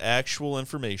about actual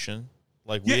information.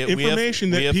 Like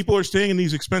information that people are staying in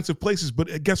these expensive places,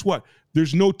 but guess what?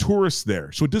 There's no tourists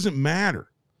there, so it doesn't matter.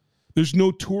 There's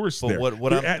no tourists there.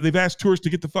 They've asked tourists to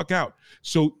get the fuck out.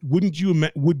 So would you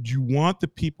want the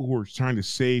people who are trying to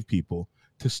save people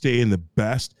to stay in the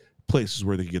best places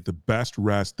where they can get the best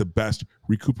rest, the best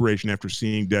recuperation after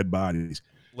seeing dead bodies?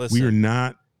 Listen, we are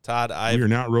not, Todd. We are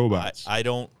not robots. We are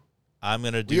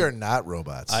not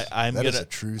robots. That is a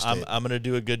true statement. I'm gonna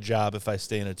do a good job if I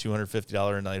stay in a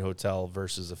 $250 a night hotel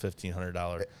versus a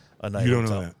 $1,500 a night. You don't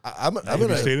hotel. know that. I'm gonna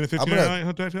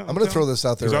throw this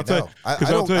out there right now.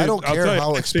 I don't care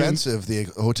how expensive the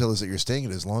hotel is that you're staying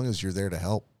at, as long as you're there to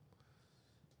help.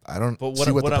 I don't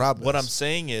see what the problem is. What I'm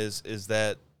saying is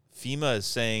that FEMA is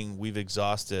saying we've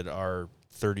exhausted our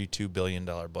 $32 billion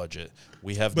budget.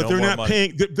 We have no more money. But they're not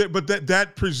paying. But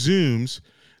that presumes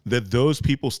that those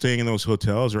people staying in those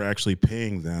hotels are actually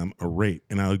paying them a rate.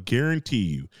 And I'll guarantee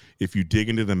you, if you dig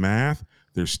into the math,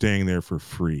 they're staying there for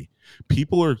free.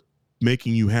 People are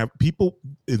making you have people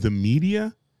in the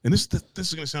media, and this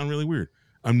is going to sound really weird.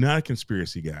 I'm not a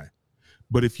conspiracy guy.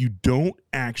 But if you don't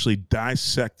actually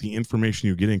dissect the information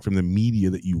you're getting from the media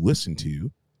that you listen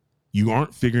to, you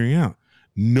aren't figuring out.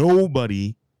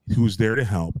 Nobody who's there to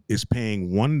help is paying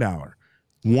 $1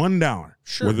 $1,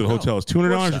 Sure, whether the no, hotel is of course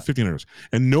 $200 or not. $1,500,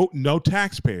 and no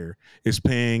taxpayer is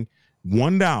paying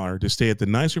 $1 to stay at the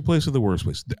nicer place or the worst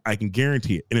place. I can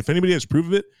guarantee it. And if anybody has proof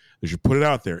of it, they should put it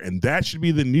out there. And that should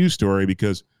be the news story,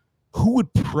 because who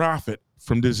would profit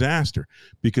from disaster?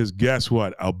 Because guess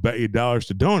what? I'll bet you dollars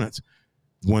to donuts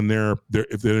when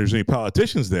if there's any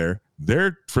politicians there,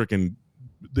 they're freaking,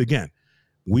 again,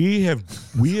 we have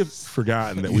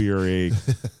forgotten that we are a.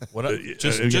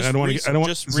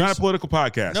 It's not a political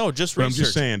podcast. No, just research. I'm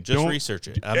just saying, don't research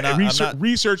it. I'm not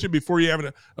research it before you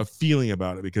have a feeling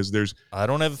about it, because there's. I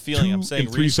don't have a feeling. I'm saying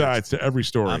three sides to every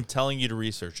story. I'm telling you to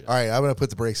research it. All right, I'm going to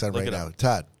put the brakes on right now.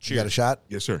 Todd, you got a shot?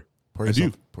 Yes, sir. Pour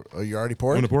yourself, you're already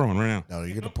pouring? I'm going to pour one right now. No,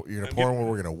 you're going to pour one.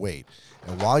 We're going to wait.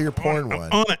 And while you're pouring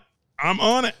one, I'm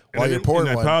on it. While you're pouring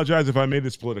one, I apologize if I made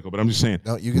this political, but I'm just saying.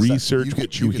 No, you can research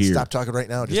you can stop talking right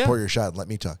now. Just pour your shot and let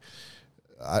me talk.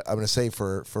 I'm going to say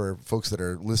for folks that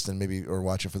are listening, maybe or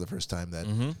watching for the first time, that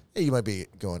hey, you might be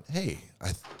going, hey,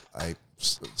 I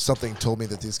something told me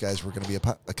that these guys were going to be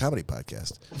a comedy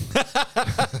podcast.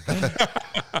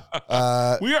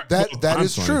 We are. That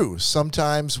is true.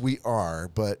 Sometimes we are,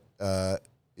 but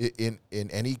in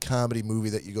any comedy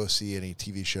movie that you go see, any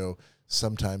TV show,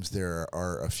 sometimes there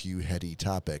are a few heady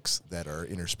topics that are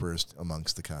interspersed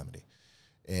amongst the comedy.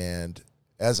 And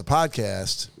as a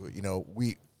podcast,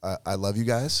 I love you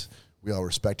guys. We all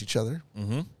respect each other.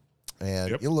 Mm-hmm.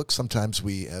 And look, sometimes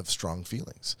we have strong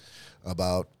feelings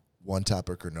about one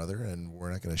topic or another, and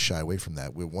we're not going to shy away from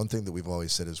that. One thing that we've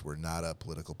always said is we're not a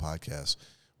political podcast.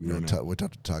 We don't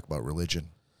talk about religion.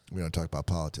 We don't talk about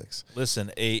politics.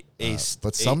 Listen,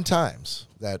 but sometimes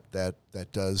that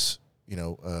does.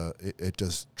 It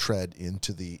does tread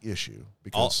into the issue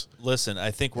because. Listen,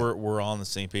 I think we're all on the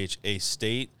same page. A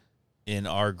state in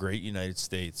our great United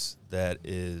States that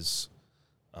is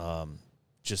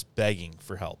just begging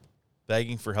for help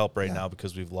right now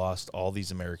because we've lost all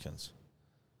these Americans.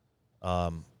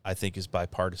 I think is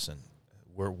bipartisan,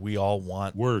 where we all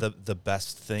want the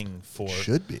best thing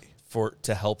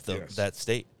to help that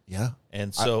state. Yeah,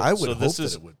 and so I would so hope this that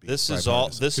is it would be. This is all.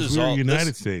 This is all.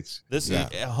 United States. This is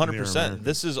 100%.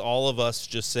 This is all of us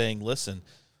just saying, listen,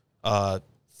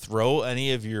 throw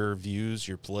any of your views,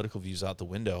 your political views, out the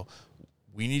window.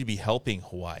 We need to be helping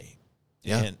Hawaii.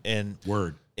 Yeah, and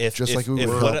word.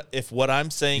 If what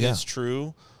I'm saying is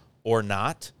true or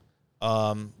not,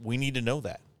 we need to know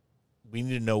that. We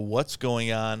need to know what's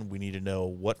going on. We need to know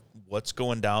what's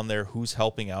going down there. Who's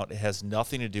helping out? It has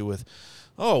nothing to do with.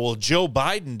 Oh, well, Joe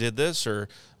Biden did this, or,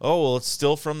 oh, well, it's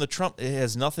still from the Trump. It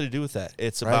has nothing to do with that.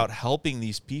 It's about helping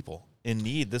these people in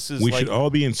need. We should all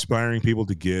be inspiring people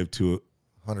to give to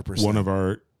 100% one of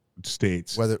our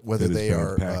states, whether they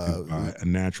are impacted by a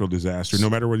natural disaster, no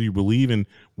matter whether you believe in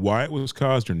why it was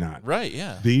caused or not. Right,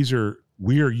 yeah.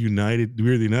 We are united. We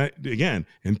are the United, again,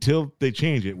 until they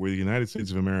change it, we're the United States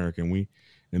of America,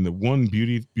 and the one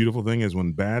beautiful thing is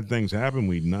when bad things happen,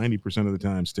 we 90% of the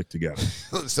time stick together.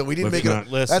 So we need to make it.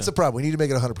 That's the problem. We need to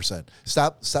make it 100%.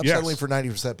 Stop settling for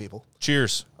 90%, people.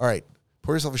 Cheers. All right.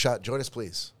 Pour yourself a shot. Join us,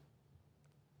 please.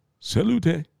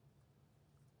 Salute.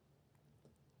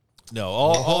 No,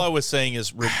 all I was saying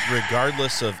is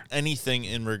regardless of anything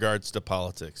in regards to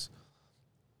politics,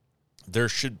 there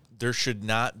should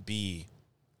not be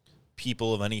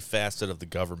people of any facet of the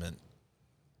government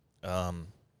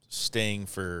staying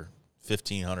for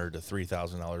 $1,500 to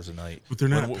 $3,000 a night. But they're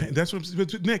not paying. That's what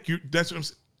I'm, Nick. That's what I'm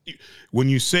saying. When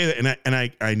you say that, and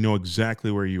I know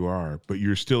exactly where you are, but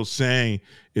you're still saying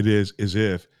it is as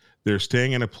if they're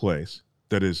staying in a place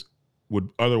that would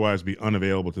otherwise be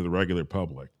unavailable to the regular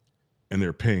public, and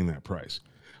they're paying that price.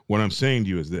 What I'm saying to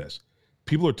you is this: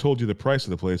 people are told you the price of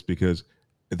the place because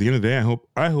at the end of the day,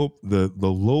 I hope the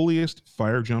lowliest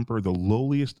fire jumper, the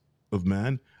lowliest of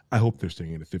men, I hope they're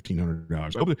staying at $1,500.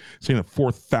 I hope they're staying at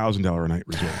 $4,000 a night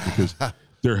resort because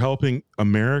they're helping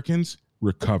Americans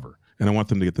recover. And I want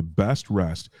them to get the best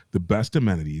rest, the best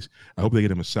amenities. I hope they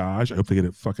get a massage. I hope they get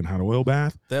a fucking hot oil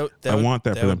bath. I want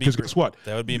that for them. Because guess what?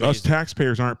 That would be amazing. Us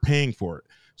taxpayers aren't paying for it.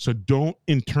 So don't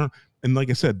and like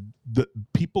I said, the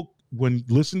people, when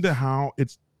listen to how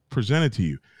it's presented to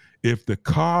you, if the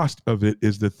cost of it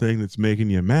is the thing that's making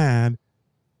you mad,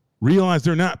 realize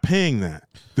they're not paying that.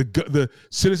 The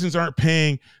citizens aren't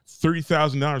paying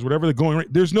 $30,000, whatever they're going.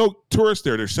 Right, there's no tourists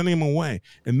there. They're sending them away,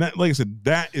 and that, like I said,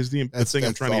 that is the thing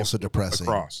I'm trying to get depressing.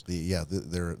 Across.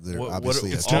 They're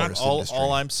obviously it's not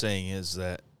all I'm saying is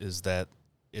that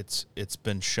it's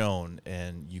been shown,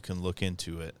 and you can look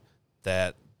into it,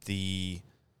 that the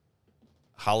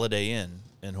Holiday Inn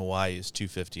in Hawaii is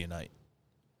 $250 a night,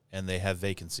 and they have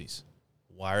vacancies.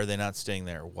 Why are they not staying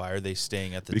there? Why are they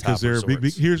staying at the top resorts?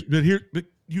 Because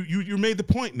you made the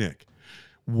point, Nick.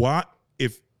 What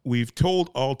if we've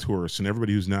told all tourists and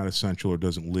everybody who's not essential or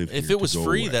doesn't live here If it was to go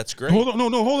free, away? that's great. Hold on,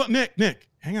 hold on, Nick,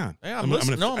 hang on. Hey, I'm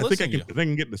listening. I think I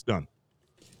can get this done.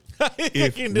 I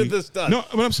can get this done. No,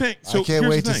 what I'm saying. So I can't here's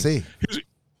wait the to thing. see.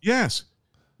 Yes,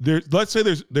 let's say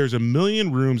there's 1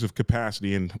 million rooms of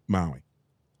capacity in Maui.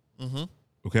 Mm-hmm.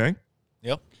 Okay.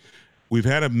 Yep. We've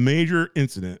had a major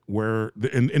incident where,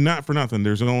 and not for nothing,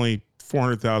 there's only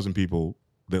 400,000 people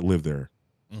that live there.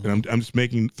 Mm-hmm. And I'm just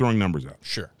throwing numbers out.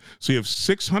 Sure. So you have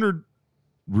 600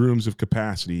 rooms of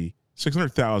capacity,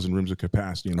 600,000 rooms of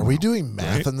capacity. Are we doing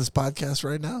math on this podcast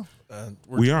right now?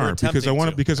 We are, because I want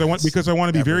to be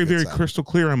very, very sound. crystal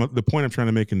clear on the point I'm trying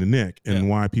to make into Nick and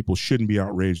why people shouldn't be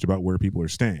outraged about where people are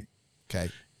staying. Okay.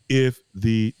 If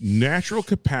the natural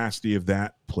capacity of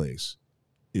that place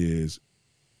is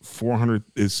 400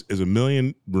 is 1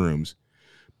 million rooms,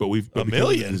 but we've a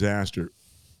million disaster.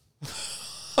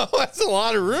 Oh, that's a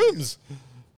lot of rooms,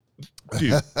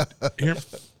 Dude.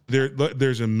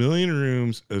 There's 1 million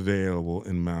rooms available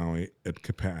in Maui at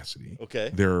capacity.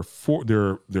 Okay. There are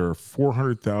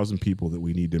 400,000 people that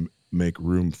we need to make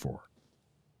room for.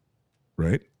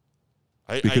 Right?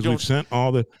 Because we've sent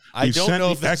all the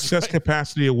excess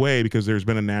capacity away because there's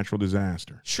been a natural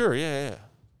disaster. Sure, yeah.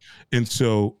 And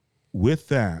so with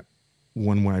that,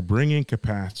 when I bring in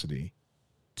capacity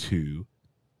to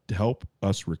help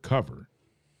us recover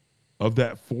of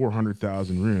that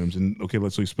 400,000 rooms, and okay,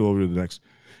 let's say spill over to the next.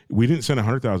 We didn't send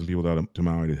 100,000 people out to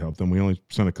Maui to help them. We only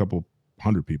sent a couple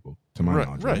hundred people to my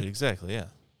knowledge. Right, exactly, yeah.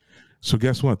 So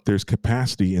guess what? There's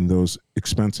capacity in those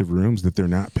expensive rooms that they're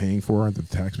not paying for, that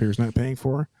the taxpayer's not paying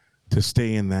for, to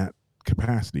stay in that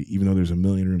capacity, even though there's 1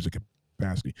 million rooms of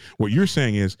capacity. What you're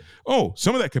saying is, oh,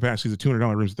 some of that capacity is the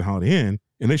 $200 rooms at the Holiday Inn,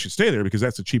 and they should stay there because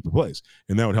that's a cheaper place,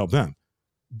 and that would help them.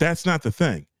 That's not the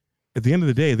thing. At the end of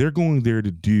the day, they're going there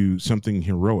to do something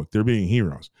heroic. They're being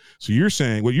heroes. So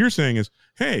what you're saying is,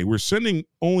 hey, we're sending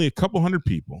only a couple hundred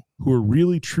people who are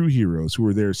really true heroes, who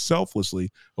are there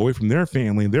selflessly away from their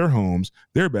family, their homes,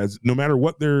 their beds, no matter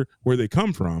where they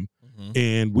come from. Mm-hmm.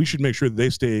 And we should make sure that they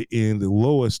stay in the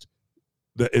lowest,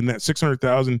 in that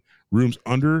 600,000 rooms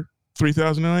under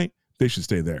 3,000 a night, they should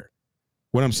stay there.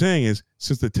 What I'm saying is,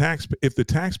 if the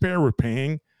taxpayer were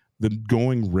paying the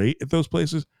going rate at those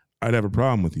places, I'd have a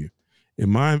problem with you. In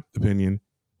my opinion,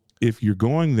 if you're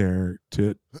going there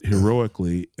to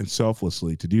heroically and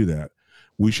selflessly to do that,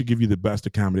 we should give you the best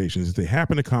accommodations. If they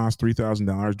happen to cost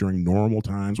 $3,000 during normal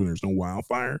times when there's no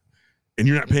wildfire, and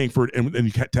you're not paying for it, and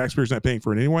the taxpayer's not paying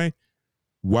for it anyway,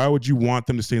 why would you want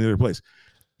them to stay in their place?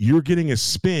 You're getting a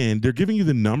spin. They're giving you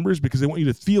the numbers because they want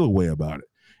you to feel a way about it.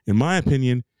 In my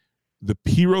opinion, the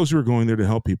heroes who are going there to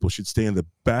help people should stay in the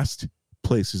best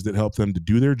places that help them to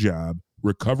do their job,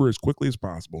 recover as quickly as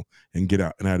possible, and get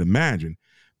out. And I'd imagine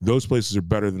those places are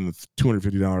better than the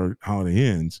 $250 Holiday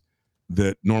Inns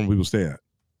that normal people stay at.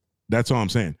 That's all I'm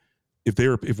saying. If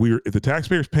the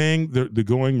taxpayer's paying the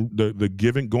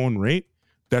going rate,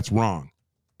 that's wrong.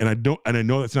 And I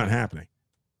know that's not happening.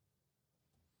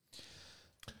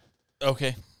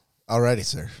 Okay. Alrighty,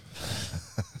 sir.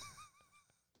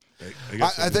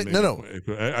 I think no.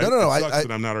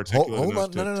 I'm not articulate. Hold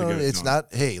on, no. It's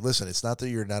not. Hey, listen. It's not that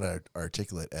you're not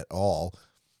articulate at all.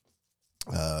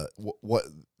 What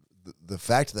the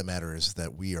fact of the matter is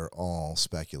that we are all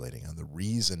speculating on the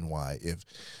reason why. If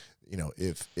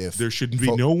there should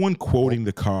be no one quoting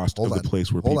the cost of the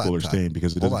place where people are staying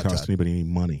because it doesn't cost anybody any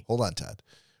money. Hold on, Todd.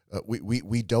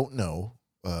 We don't know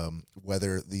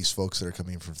whether these folks that are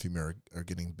coming from FEMA are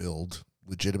getting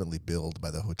legitimately billed by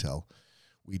the hotel.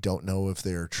 We don't know if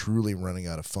they're truly running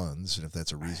out of funds, and if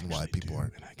that's a reason why people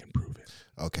aren't. And I can prove it.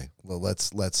 Okay, well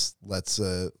let's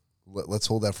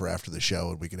hold that for after the show,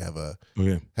 and we can have a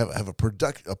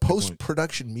post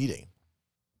production meeting.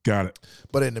 Got it.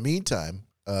 But in the meantime,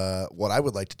 what I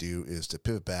would like to do is to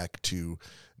pivot back to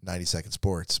 90-second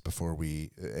sports before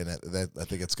we, and I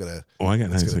think it's gonna. Oh, I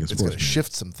got 90 second sports. It's gonna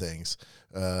shift some things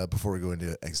before we go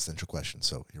into existential questions.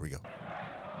 So here we go.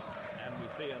 And we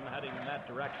see him heading in that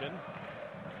direction.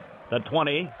 The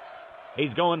 20.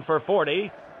 He's going for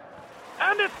 40.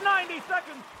 And it's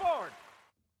 90-second sports.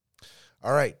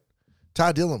 All right.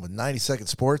 Todd Dillon with 90-second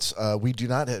sports. We do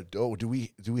not have. Oh, do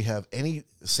we have any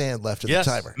sand left in the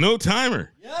timer? No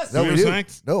timer. Yes. No, we do.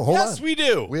 No, hold on. Yes, we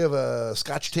do. We have a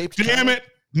scotch tape. Damn it,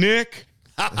 Nick.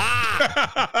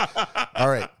 All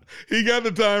right. He got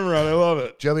the timer on. I love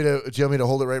it. Do you want me to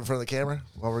hold it right in front of the camera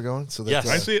while we're going? So that, yes.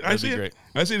 I see it. I see it. Great.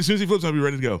 I see it. As soon as he flips, I'll be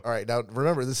ready to go. All right. Now,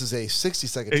 remember, this is a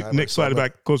 60-second timer. Nick, slide it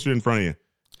back closer in front of you.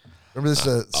 Remember, this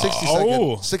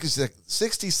is a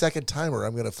 60 second timer.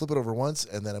 I'm going to flip it over once,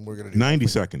 and then we're going to do 90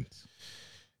 seconds.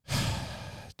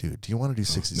 Dude, do you want to do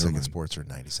 60 never second mind. sports or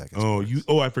 90 seconds? Oh,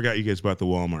 sports? I forgot you guys bought the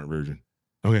Walmart version.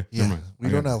 Okay, Yeah, never mind. we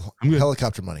don't have I'm good.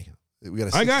 helicopter money. We got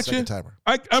a 60-second timer.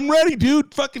 I'm ready,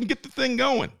 dude. Fucking get the thing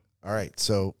going. All right,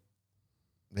 so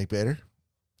Nick Bader,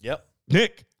 Yep.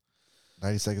 Nick.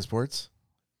 90 second sports.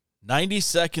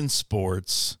 90-second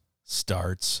sports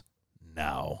starts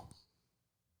now.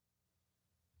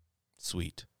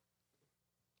 Sweet.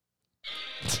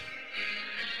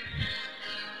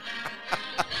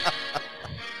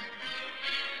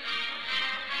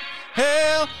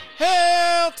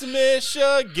 Hail to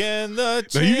Michigan, the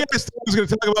Now, you guys thought I was going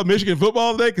to talk about Michigan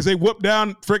football today because they whooped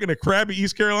down freaking a crappy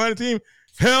East Carolina team?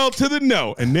 Hell to the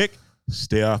no. And Nick,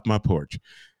 stay off my porch.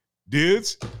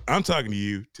 Dudes, I'm talking to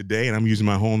you today, and I'm using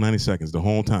my whole 90 seconds the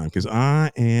whole time because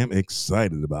I am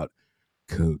excited about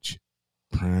Coach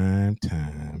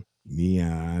Primetime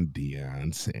Neon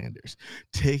Deion Sanders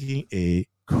taking a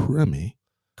crummy.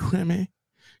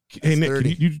 Hey, Nick,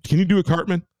 30. can you do a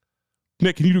Cartman?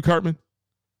 Nick, can you do Cartman?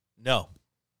 No.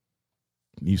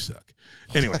 You suck.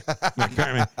 Anyway,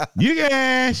 Cartman, you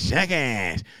guys suck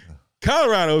ass.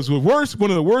 Colorado's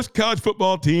one of the worst college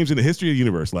football teams in the history of the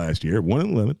universe last year.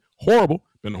 1-11. Horrible.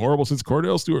 Been horrible since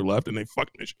Cordell Stewart left, and they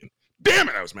fucked Michigan. Damn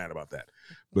it, I was mad about that.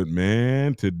 But,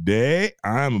 man, today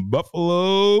I'm a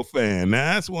Buffalo fan.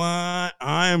 That's why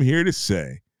I am here to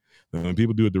say that when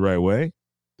people do it the right way,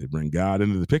 they bring God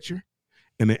into the picture,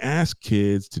 and they ask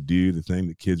kids to do the thing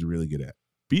that kids are really good at.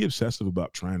 Be obsessive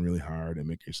about trying really hard and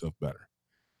make yourself better.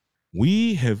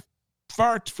 We have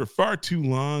for far too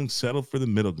long settled for the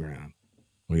middle ground.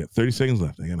 We got 30 seconds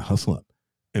left. I got to hustle up.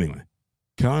 Anyway,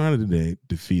 Colorado today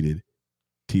defeated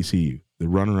TCU, the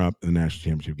runner-up in the national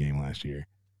championship game last year,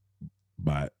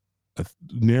 by a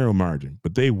narrow margin.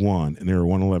 But they won, and they were a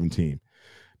 1-11 team.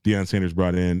 Deion Sanders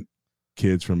brought in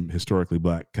kids from historically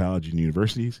black colleges and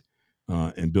universities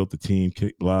and built the team.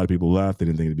 A lot of people left. They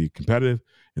didn't think it'd be competitive.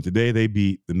 And today they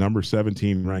beat the number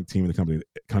 17 ranked team in the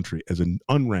country as an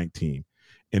unranked team.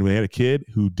 And we had a kid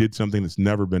who did something that's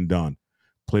never been done.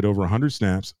 Played over 100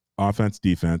 snaps, offense,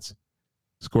 defense,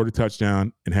 scored a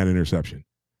touchdown, and had an interception.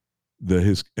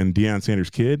 And Deion Sanders'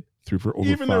 kid threw for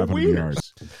over 500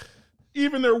 yards.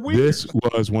 Even their wieners. This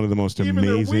was one of the most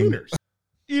amazing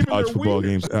college football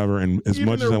games ever. And as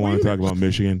much as I want to talk about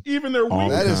Michigan,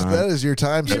 that is your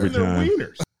time, sir. Every time.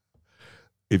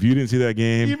 If you didn't see that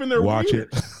game, watch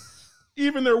it.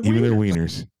 Even their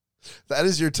wieners. That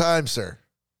is your time, sir.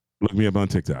 Look me up on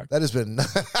TikTok. That has been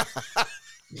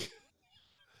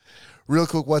real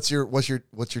quick. What's your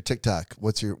TikTok?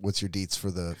 What's your deets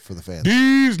for the fans?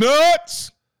 These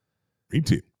nuts. Me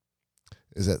too.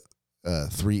 Is that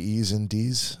 3 E's and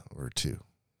D's or 2?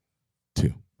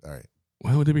 2. All right.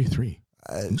 Why would there be 3?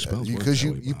 Because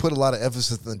you put a lot of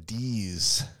emphasis on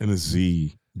D's and a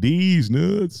Z. These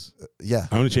nuts. Yeah,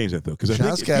 I'm gonna change that though because I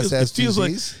think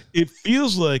it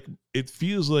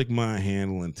feels like my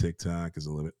handle on TikTok is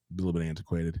a little bit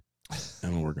antiquated.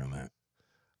 I'm gonna work on that.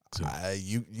 So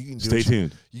you can do stay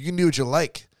tuned. You can do what you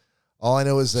like. All I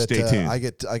know is that stay tuned. I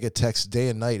get texts day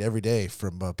and night every day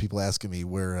from people asking me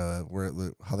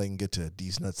how they can get to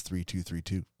D's Nuts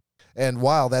 3232. And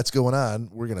while that's going on,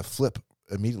 we're gonna flip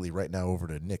immediately right now over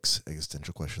to Nick's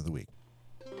existential question of the week.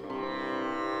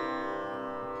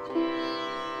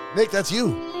 Nick, that's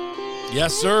you.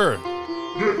 Yes, sir.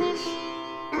 Nick's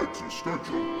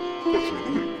existential question of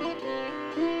the week.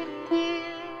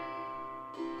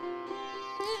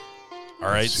 All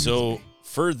right, so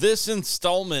for this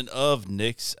installment of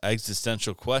Nick's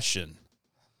existential question,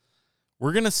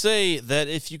 we're going to say that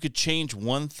if you could change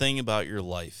one thing about your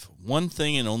life, one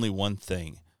thing and only one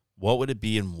thing, what would it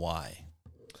be and why?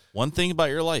 One thing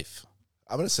about your life.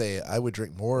 I'm going to say I would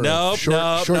drink more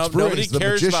short nobody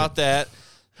cares about that.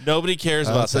 Nobody cares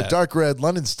about it's that. It's a dark red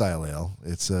London style ale.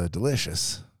 It's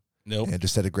delicious. Nope. And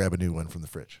just had to grab a new one from the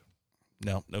fridge.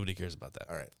 No, nobody cares about that.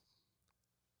 All right.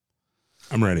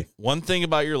 I'm ready. One thing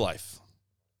about your life.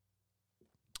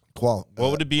 What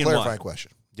would it be and why? Clarifying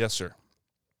question. Yes, sir.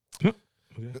 Okay.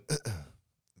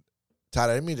 Todd,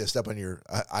 I didn't mean to step on your.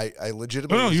 I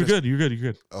legitimately. No, you're good. You're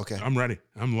good. Okay. I'm ready.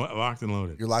 I'm locked and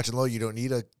loaded. You're locked and loaded. You don't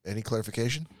need any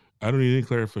clarification? I don't need any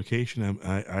clarification.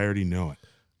 I already know it.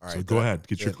 All right. So go ahead.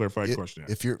 Get your clarified question.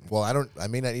 If you're I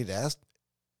may not need to ask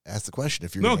the question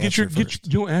if you're no.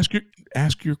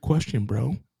 Ask your question,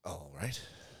 bro. All right.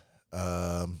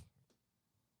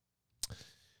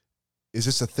 Is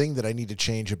this a thing that I need to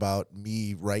change about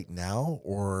me right now,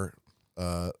 or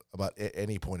about at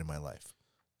any point in my life?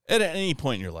 At any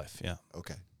point in your life, yeah.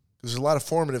 Okay. Because there's a lot of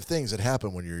formative things that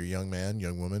happen when you're a young man,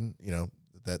 young woman,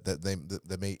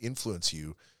 that may influence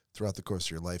you throughout the course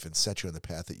of your life and set you on the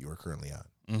path that you are currently on.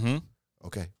 Mm-hmm.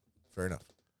 Okay. Fair enough.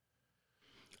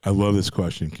 I love this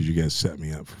question because you guys set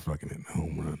me up for fucking hitting a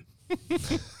home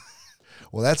run.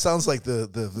 Well, that sounds like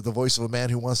the voice of a man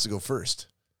who wants to go first.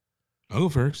 I'll go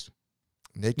first.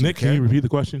 Nick, can you repeat the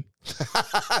question?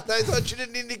 I thought you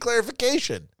didn't need any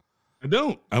clarification. I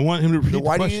don't. I want him to repeat the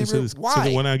why do question you so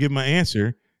that when I give my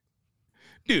answer,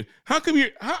 dude, how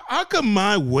come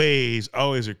my ways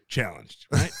always are challenged,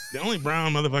 right? The only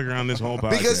brown motherfucker on this whole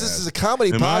podcast. Because this is a comedy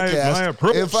and podcast. my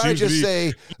approach if I seems to just be-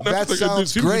 say that That's sounds it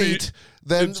seems to be- great,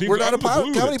 then it seems we're not a out of the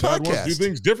blue comedy that Todd wants to podcast. do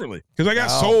things differently because I got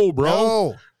No. soul, bro.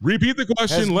 No. Repeat the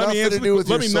question. Has Let me nothing answer. to do with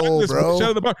Let your me knock soul, this bro. bitch out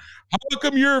of the park. How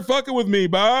come you're fucking with me,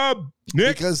 Bob?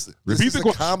 Nick, Because this repeat is the a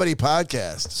question. comedy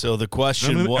podcast. So the I'm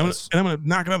question gonna was,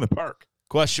 knock it out of the park.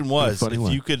 question was, funny if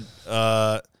one. you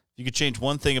could change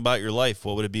one thing about your life,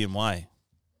 what would it be and why?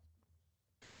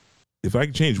 If I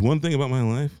could change one thing about my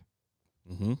life,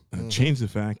 Mm-hmm. I'd change the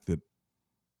fact that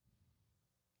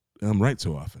I'm right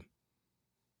so often.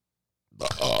 And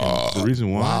the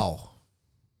reason why?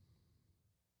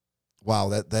 Wow,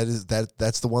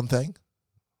 that's the one thing?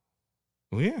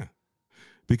 Well, yeah.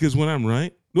 Because when I'm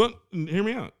right, well, hear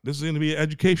me out. This is going to be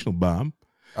educational, Bob.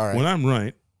 All right. When I'm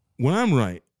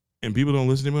right, and people don't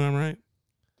listen to me when I'm right,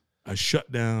 I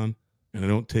shut down and I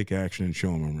don't take action and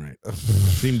show them I'm right.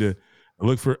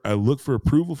 I look for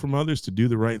approval from others to do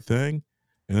the right thing,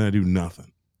 and then I do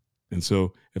nothing. And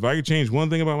so, if I could change one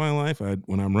thing about my life,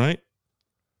 when I'm right,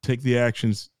 take the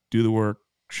actions, do the work,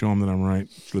 show them that I'm right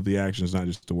with the actions, not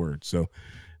just the words. So,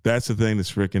 that's the thing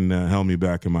that's freaking held me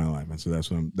back in my life, and so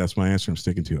that's my answer. I'm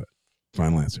sticking to it.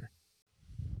 Final answer.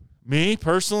 Me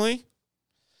personally?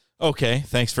 Okay,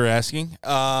 thanks for asking.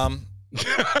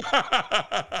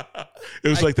 It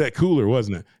was like that cooler,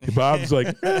 wasn't it? Bob's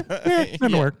like,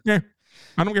 doesn't work. Yeah,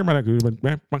 I don't care about that cooler,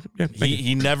 but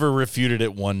He never refuted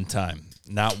it one time,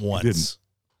 not once.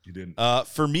 You didn't.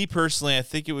 For me personally, I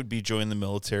think it would be join the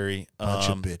military. Bunch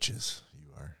of bitches.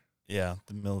 You are. Yeah,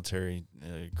 the military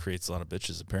creates a lot of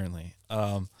bitches, apparently.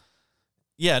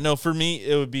 Yeah, no, for me,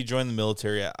 it would be join the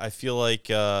military. I feel like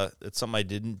it's something I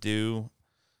didn't do.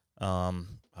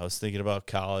 I was thinking about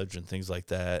college and things like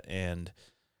that, and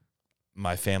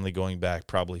my family going back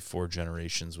probably 4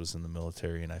 generations was in the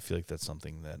military, and I feel like that's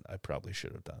something that I probably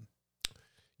should have done.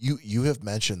 You have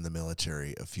mentioned the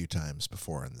military a few times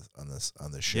before on this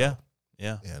show.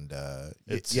 Yeah. And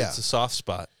It's a soft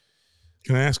spot.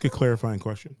 Can I ask a clarifying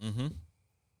question? Mm-hmm.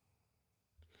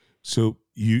 So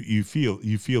you feel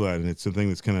that, and it's the thing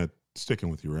that's kind of sticking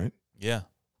with you, right? Yeah.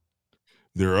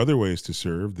 There are other ways to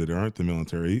serve that aren't the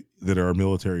military, that are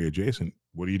military adjacent.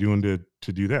 What are you doing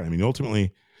to do that? I mean,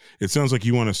 ultimately, it sounds like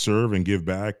you want to serve and give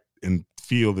back and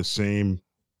feel the same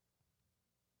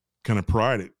kind of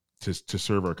pride to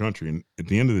serve our country. And at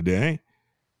the end of the day,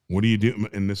 what do you do?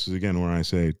 And this is again where I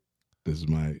say, this is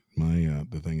my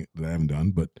the thing that I haven't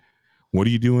done. But what are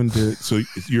you doing so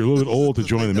you're a little bit old to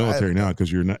join the military now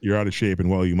because you're out of shape, and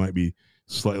while you might be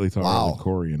slightly taller than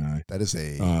Corey and I, that is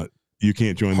a you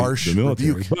can't join the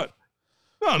military. rebuke. But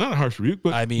no, not a harsh rebuke.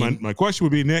 But I mean, my question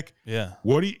would be, Nick, yeah,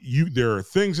 what do you? There are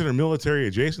things that are military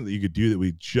adjacent that you could do that would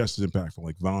be just as impactful,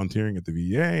 like volunteering at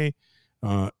the VA,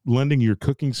 lending your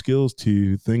cooking skills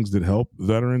to things that help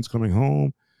veterans coming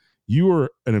home. You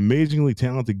are an amazingly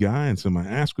talented guy, and so my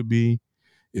ask would be,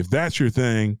 if that's your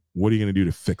thing, what are you going to do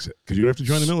to fix it? Because you have to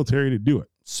join the military to do it.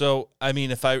 So, I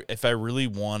mean, if I really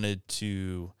wanted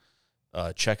to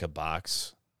check a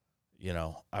box, you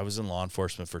know, I was in law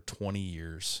enforcement for 20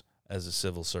 years as a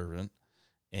civil servant,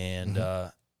 and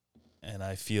and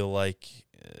I feel like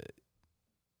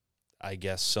I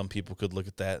guess some people could look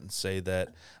at that and say that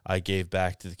I gave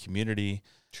back to the community.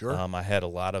 Sure. I had a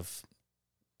lot of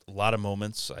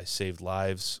moments. I saved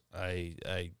lives.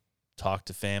 I talked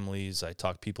to families. I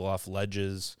talked people off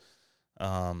ledges,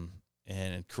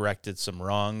 and corrected some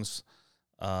wrongs.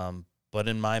 But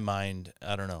in my mind,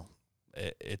 I don't know.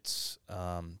 It's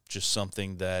just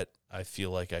something that I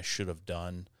feel like I should have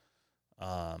done.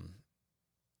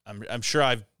 I'm sure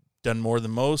I've done more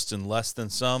than most and less than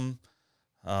some.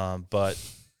 But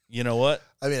you know what?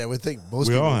 I mean, I would think most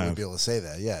We people all would have. be able to say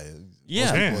that. Yeah. Yeah.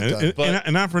 Most people have done. Yeah,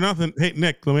 and not for nothing. Hey,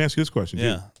 Nick, let me ask you this question.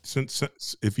 Yeah. Dude. Since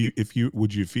if you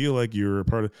would you feel like you're a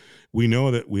part of? We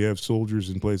know that we have soldiers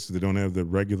in places that don't have the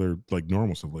regular like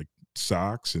normal stuff like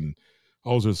socks and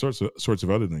all those sorts of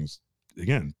other things.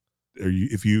 Again,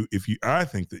 if you I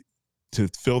think that to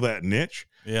fill that niche,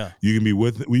 Yeah. you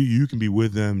can be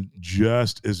with them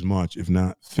just as much, if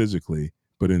not physically,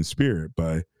 but in spirit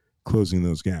by closing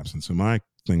those gaps. And so my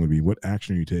thing would be, what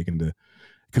action are you taking to?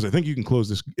 Because I think you can close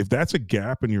this. If that's a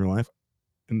gap in your life,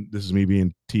 and this is me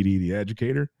being TD the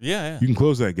educator, Yeah. you can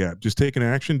close that gap. Just take an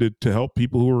action to help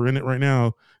people who are in it right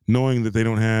now, knowing that they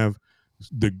don't have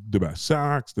the best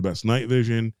socks, the best night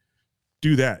vision.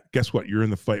 Do that. Guess what? You're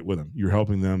in the fight with them. You're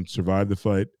helping them survive the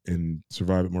fight and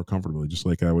survive it more comfortably. Just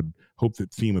like I would hope that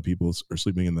FEMA people are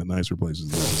sleeping in the nicer places.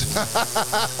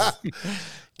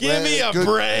 Give me a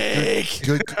break.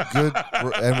 Good.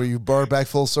 And you brought it back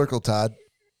full circle, Todd.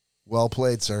 Well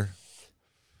played, sir.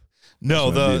 No,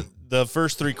 the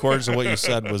first 3 quarters of what you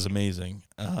said was amazing.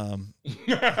 No,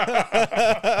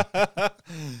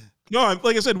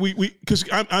 like I said, we because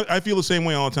I feel the same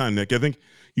way all the time, Nick. I think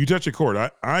you touch a chord.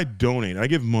 I donate. I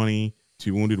give money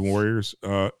to wounded warriors.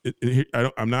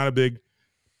 I'm not a big,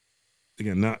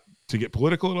 again, not to get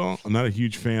political at all. I'm not a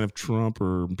huge fan of Trump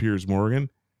or Piers Morgan.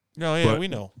 No, yeah, we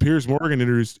know. Piers Morgan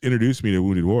introduced me to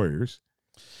Wounded Warriors,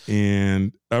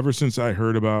 and ever since I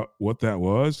heard about what that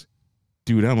was,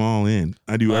 dude, I'm all in.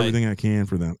 I do everything I can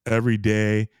for them every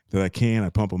day that I can. I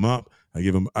pump them up. I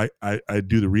give them. I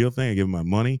do the real thing. I give them my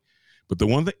money. But the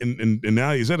one thing, and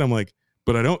now you said, I'm like,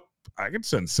 but I don't. I can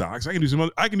send socks. I can do some.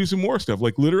 I can do some more stuff.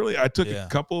 Like literally, I took a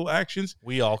couple actions.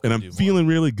 We all can, and I'm feeling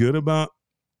really good about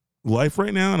life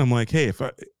right now. And I'm like, hey, if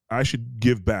I should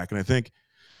give back. And I think,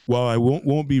 while I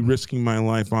won't be risking my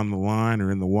life on the line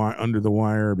or in the wire, under the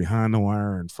wire, behind the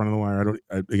wire, in front of the wire.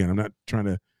 I'm not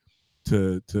trying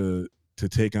to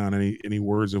take on any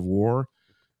words of war,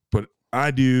 but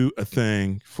I do a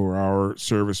thing for our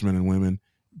servicemen and women.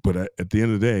 But at the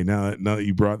end of the day, now that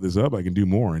you brought this up, I can do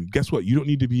more. And guess what? You don't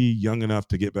need to be young enough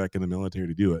to get back in the military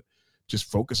to do it.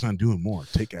 Just focus on doing more.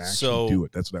 Take action. Do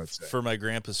it. That's what I would say. For my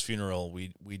grandpa's funeral,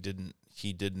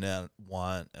 he did not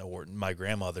want, or my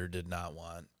grandmother did not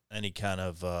want any kind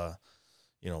of,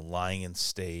 lying in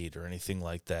state or anything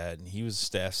like that. And he was a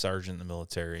staff sergeant in the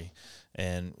military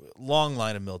and long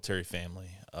line of military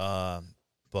family.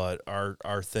 But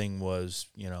our thing was,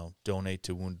 donate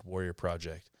to Wounded Warrior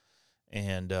Project.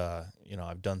 And,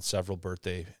 I've done several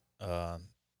birthday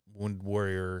Wounded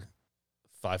Warrior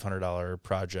 $500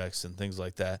 projects and things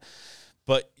like that.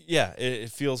 But, yeah,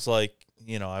 it feels like,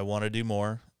 I want to do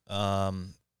more.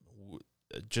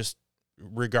 Just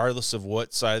regardless of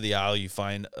what side of the aisle you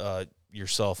find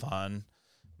yourself on,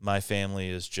 my family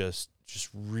is just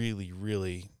really,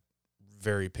 really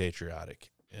very patriotic.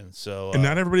 And so, and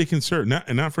not everybody can serve.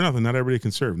 Not for nothing. Not everybody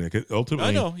can serve, Nick. Ultimately,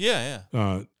 I know. Yeah.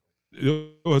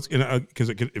 Because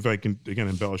if I can again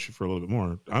embellish it for a little bit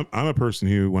more, I'm a person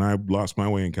who, when I lost my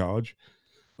way in college,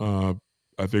 I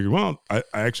figured, well, I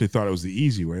actually thought it was the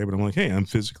easy way, but I'm like, hey, I'm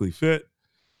physically fit,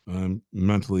 I'm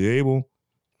mentally able.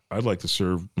 I'd like to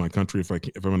serve my country if I'm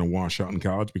going to wash out in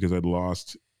college, because I'd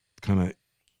lost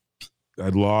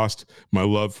my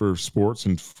love for sports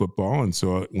and football, and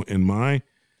so in my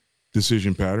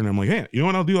decision pattern, I'm like, hey, you know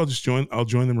what I'll do? I'll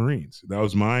join the Marines. That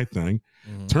was my thing.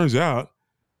 Mm-hmm. Turns out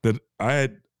that I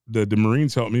had the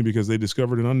Marines helped me because they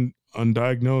discovered an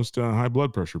undiagnosed high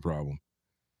blood pressure problem.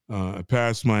 I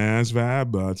passed my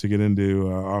ASVAB to get into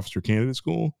officer candidate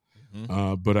school,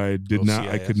 but I did not.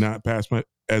 I could not pass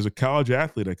as a college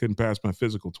athlete. I couldn't pass my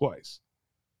physical twice,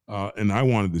 and I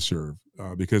wanted to serve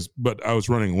but I was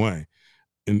running away.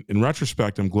 In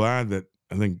retrospect, I'm glad that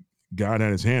I think God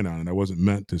had His hand on it. I wasn't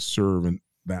meant to serve in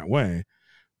that way,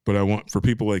 but I want, for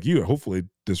people like you, hopefully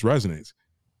this resonates.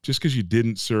 Just because you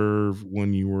didn't serve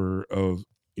when you were of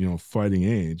fighting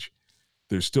age,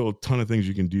 there's still a ton of things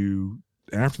you can do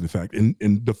after the fact. And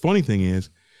the funny thing is,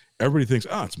 everybody thinks,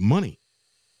 it's money.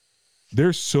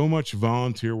 There's so much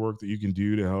volunteer work that you can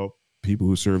do to help people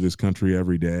who serve this country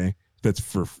every day.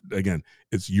 That's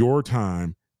it's your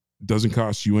time, doesn't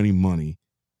cost you any money,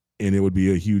 and it would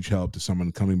be a huge help to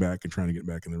someone coming back and trying to get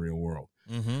back in the real world.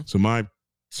 Mm-hmm.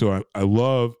 So I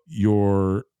love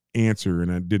your answer,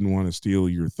 and I didn't want to steal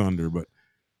your thunder, but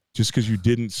just because you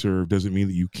didn't serve doesn't mean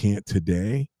that you can't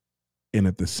today, and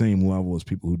at the same level as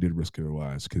people who did risk their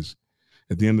lives. Because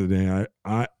at the end of the day,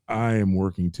 I am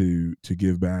working to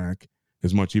give back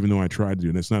as much, even though I tried to do.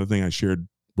 And it's not a thing I shared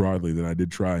broadly, that I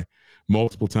did try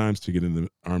multiple times to get into the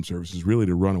armed services, really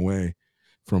to run away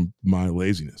from my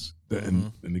laziness.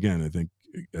 And again,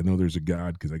 I know there's a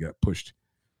God, because I got pushed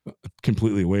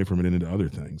completely away from it and into other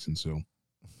things. And so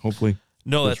hopefully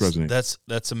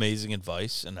that's amazing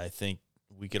advice. And I think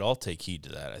we could all take heed to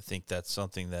that. I think that's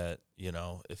something that,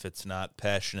 if it's not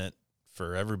passionate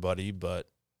for everybody, but,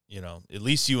 at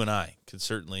least you and I could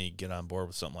certainly get on board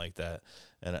with something like that.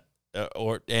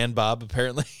 And Bob,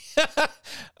 apparently.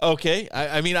 Okay.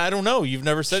 I mean, I don't know. You've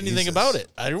never said anything about it.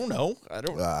 I don't know.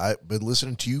 I've been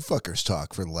listening to you fuckers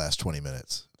talk for the last 20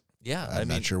 minutes. Yeah. I'm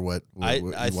not sure what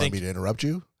you want me to interrupt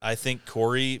you? I think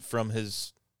Corey, from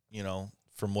his,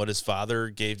 from what his father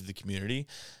gave to the community,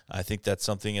 I think that's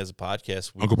something as a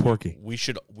podcast Uncle Porky we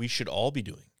should all be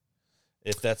doing.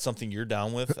 If that's something you're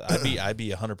down with, I'd be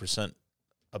 100%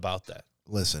 about that.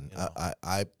 Listen, You know?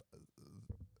 I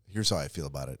here's how I feel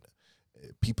about it.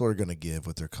 People are going to give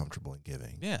what they're comfortable in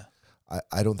giving. Yeah.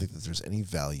 I don't think that there's any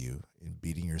value in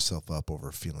beating yourself up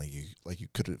over feeling like you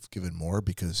could have given more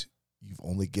because you've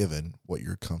only given what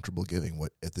you're comfortable giving.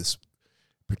 What at this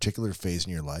particular phase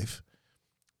in your life,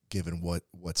 given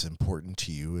what's important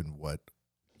to you and what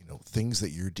things that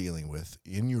you're dealing with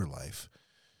in your life,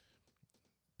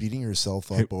 beating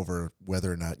yourself up over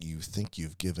whether or not you think you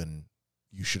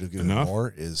should have given enough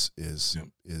more is silly.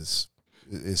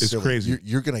 crazy.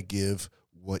 You're going to give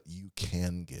what you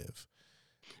can give.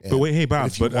 But wait, hey Bob,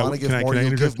 if you want to give more, can I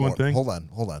you'll interject give more. one thing?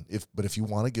 Hold on. But if you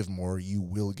want to give more, you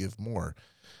will give more,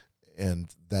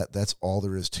 and that's all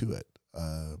there is to it.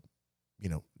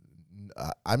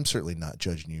 I'm certainly not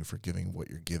judging you for giving what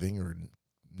you're giving or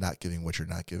not giving what you're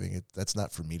not giving. That's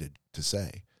not for me to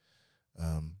say.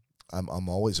 I'm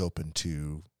always open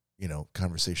to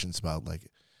conversations about, like,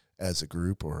 as a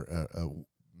group or a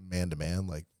man to man,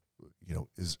 like,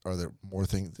 are there more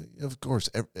things? Of course,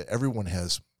 everyone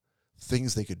has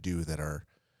things they could do that are,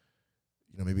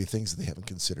 maybe things that they haven't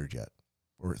considered yet,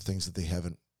 or things that they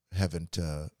haven't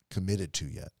committed to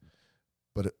yet.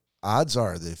 But odds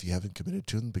are that if you haven't committed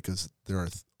to them, because there are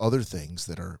other things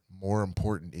that are more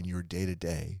important in your day to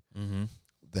day,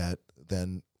 that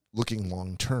than looking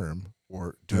long term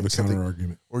or doing something, counter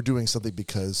argument, or doing something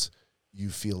because you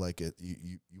feel like it.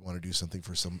 You want to do something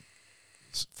for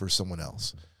someone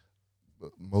else.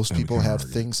 Most people have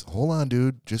things. Hold on,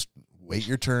 dude. Just wait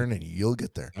your turn, and you'll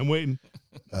get there. I'm waiting.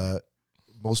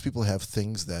 Most people have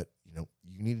things that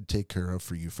you need to take care of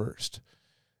for you first,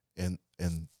 and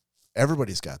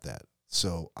everybody's got that.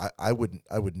 So I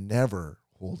would never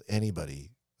hold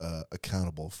anybody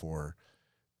accountable for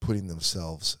putting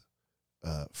themselves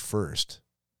first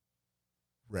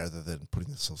rather than putting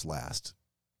themselves last.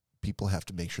 People have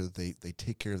to make sure that they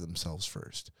take care of themselves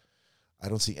first. I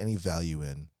don't see any value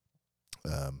in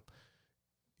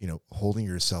holding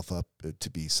yourself up to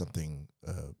be something,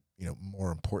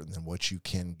 more important than what you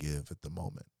can give at the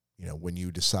moment. When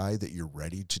you decide that you're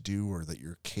ready to do, or that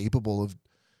you're capable of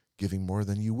giving more,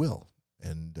 then you will.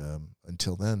 And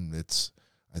until then,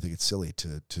 I think it's silly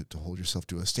to hold yourself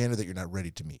to a standard that you're not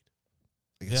ready to meet.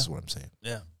 I guess is what I'm saying.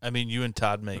 Yeah. I mean, you and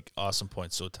Todd make awesome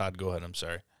points. So Todd, go ahead. I'm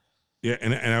sorry. Yeah,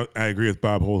 and I agree with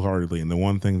Bob wholeheartedly. And the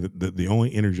one thing that the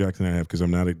only interjection I have, because I'm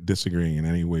not disagreeing in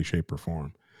any way, shape, or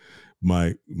form,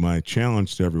 my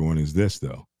challenge to everyone is this,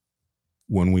 though.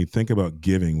 When we think about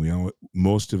giving,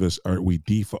 most of us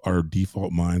our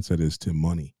default mindset is to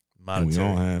money. Monetary.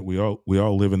 And we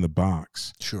all live in the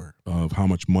box, Sure, of how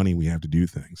much money we have to do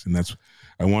things. And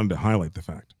I wanted to highlight the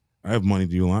fact I have money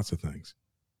to do lots of things.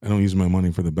 I don't use my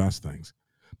money for the best things.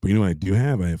 But you know what I do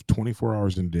have? I have 24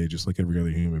 hours in a day, just like every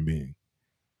other human being.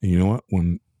 And you know what?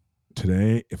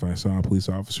 Today, if I saw a police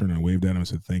officer and I waved at him and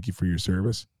said, "Thank you for your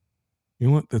service," you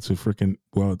know what? That's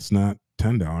it's not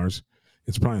 $10.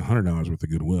 It's probably $100 worth of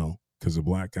goodwill, because a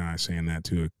black guy saying that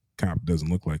to a cop that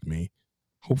doesn't look like me,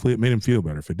 hopefully it made him feel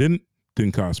better. If it didn't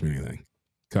cost me anything.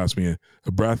 It cost me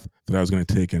a breath that I was going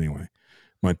to take anyway.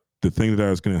 The thing that I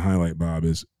was going to highlight, Bob,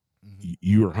 is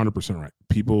you are 100% right.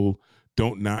 People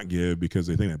don't not give because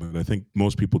they think that, but I think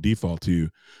most people default to,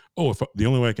 if the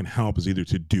only way I can help is either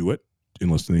to do it,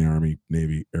 enlist in the Army,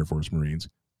 Navy, Air Force, Marines,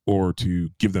 or to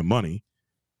give them money,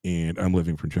 and I'm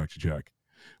living from check to check.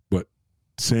 But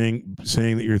saying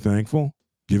that you're thankful,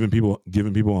 giving people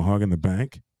a hug in the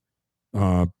bank,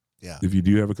 if you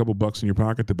do have a couple bucks in your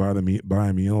pocket to buy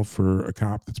a meal for a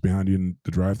cop that's behind you in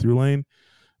the drive-through lane,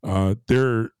 there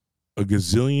are a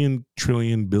gazillion,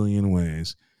 trillion, billion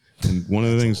ways. And one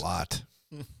of the things, a lot.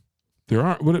 There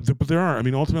are, but there are. I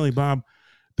mean, ultimately, Bob,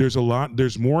 there's a lot.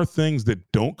 There's more things that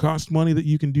don't cost money that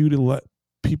you can do to let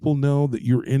people know that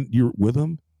you're with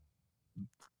them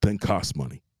than cost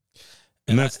money.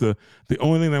 And that's the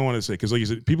only thing I want to say. Because like you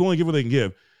said, people only give what they can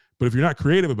give. But if you're not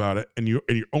creative about it, and your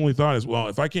only thought is, well,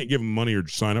 if I can't give them money or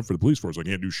sign up for the police force, I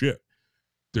can't do shit.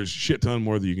 There's a shit ton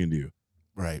more that you can do.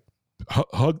 Right.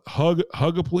 Hug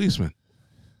a policeman.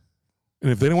 And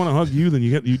if they don't want to hug you, then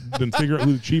then figure out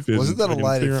who the chief is. Wasn't that a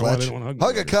line in Fletch?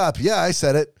 Hug a cop. Yeah, I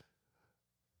said it.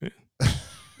 Yeah.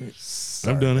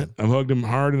 I've done it. I've hugged him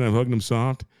hard and I've hugged him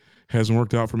soft. Hasn't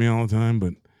worked out for me all the time,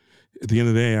 but at the end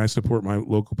of the day, I support my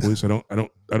local police. I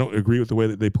don't agree with the way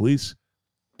that they police,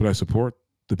 but I support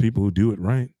the people who do it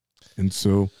right. And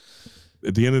so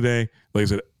at the end of the day, like I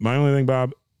said, my only thing,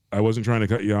 Bob, I wasn't trying to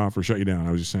cut you off or shut you down.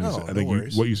 I was just saying, I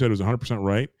think what you said was 100%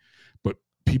 right. But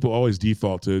people always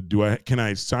default to, can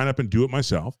I sign up and do it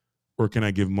myself, or can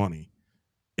I give money?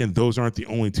 And those aren't the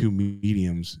only two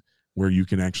mediums where you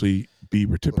can actually be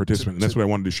participant. And that's what I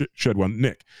wanted to shed on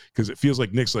Nick, because it feels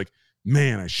like Nick's like,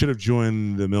 man, I should have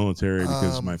joined the military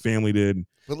because my family did.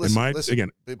 But listen, again,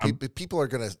 people are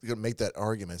gonna make that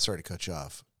argument. Sorry to cut you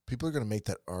off. People are gonna make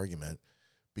that argument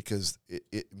because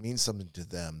it means something to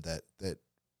them that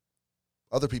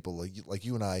other people like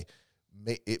you and I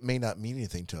may not mean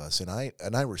anything to us, and I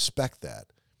respect that.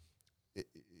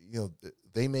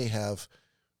 They may have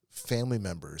family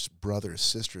members, brothers,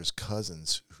 sisters,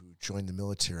 cousins who joined the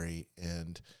military,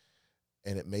 and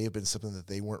it may have been something that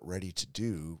they weren't ready to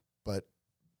do, but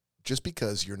just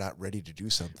because you're not ready to do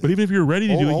something. But even if you're ready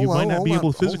to do it, you might not be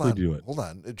able to physically do it. Hold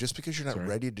on. Just because you're not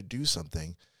ready to do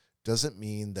something doesn't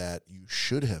mean that you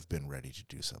should have been ready to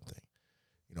do something.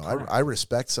 I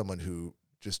respect someone who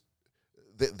just,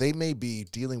 they may be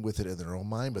dealing with it in their own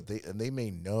mind, but they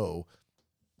may know,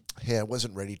 hey, I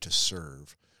wasn't ready to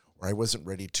serve, or I wasn't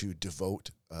ready to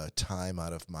devote time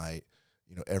out of my,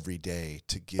 every day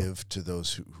to give to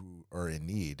those who are in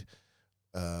need.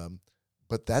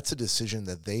 But that's a decision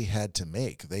that they had to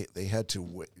make. They had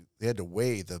to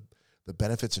weigh the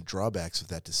benefits and drawbacks of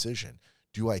that decision.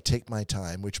 Do I take my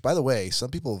time, which, by the way, some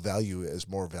people value as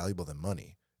more valuable than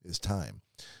money, is time.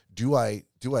 Do I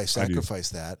sacrifice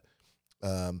that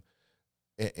and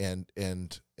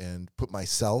put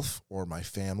myself or my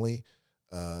family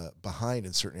behind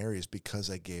in certain areas because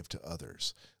I gave to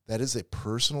others? That is a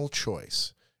personal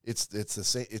choice. It's the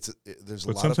same. There's a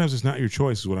lot. But sometimes it's not your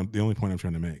choice. Is the only point I'm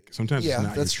trying to make. Sometimes it's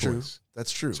not that's your true. choice.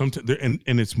 That's true. And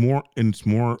it's more.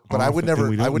 But I would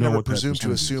never presume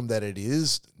to assume that it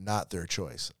is not their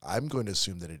choice. I'm going to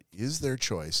assume that it is their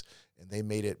choice, and they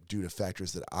made it due to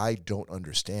factors that I don't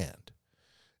understand.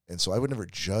 And so I would never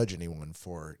judge anyone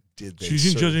for did they. So you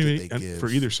shouldn't judge anyone for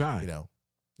either side.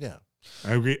 Yeah.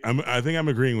 I agree. I think I'm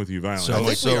agreeing with you violently. I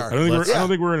don't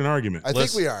think we're in an argument. I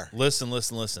think we are. Listen.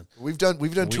 We've done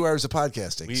 2 hours of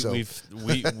podcasting.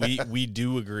 We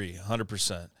do agree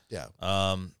 100%. Yeah.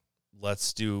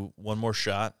 Let's do one more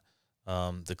shot.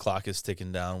 The clock is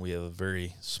ticking down. We have a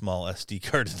very small SD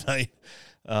card tonight.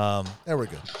 There we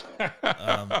go.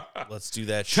 Let's do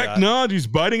that shot. Technology's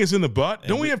biting us in the butt.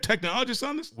 Don't we have technologists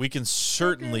on this? We can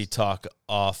certainly talk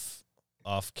off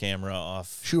camera,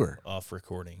 off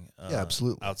recording.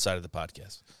 Absolutely. Outside of the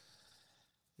podcast.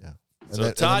 Yeah.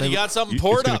 So Todd, you got something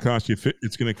poured up. It's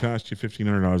going to cost you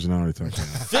 $1,500 an hour to talk.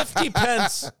 50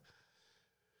 pence.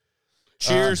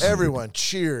 Cheers, everyone!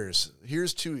 Cheers.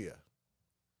 Here's to you.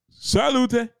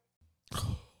 Salute.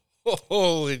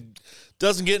 Oh, it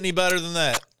doesn't get any better than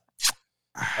that.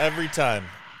 Every time.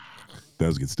 That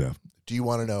was good stuff. Do you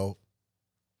want to know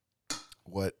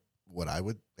what I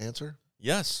would answer?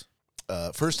 Yes.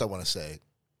 First, I want to say,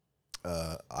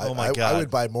 I would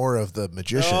buy more of the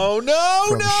Magician. Oh no!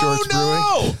 From Shorts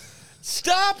Brewing.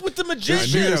 Stop with the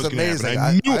Magician. It was amazing.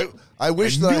 I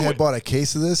wish that I had bought a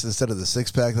case of this instead of the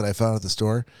 6-pack that I found at the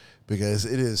store, because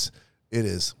it is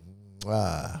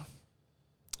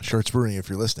Shorts Brewing. If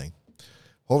you're listening,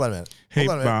 hold on a minute. Hey,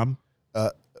 Bob.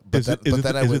 Is it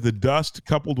the dust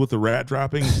coupled with the rat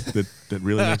droppings that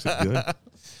really makes it good?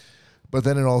 But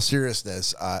then in all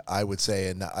seriousness, I would say,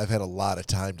 and I've had a lot of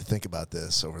time to think about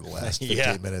this over the last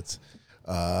 15 minutes,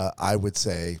 I would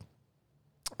say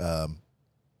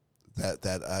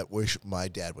that I wish my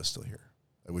dad was still here.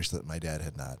 I wish that my dad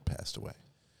had not passed away.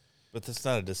 But that's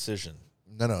not a decision.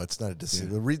 No, it's not a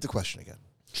decision. Yeah. Read the question again.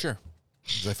 Sure.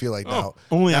 Because I feel like now...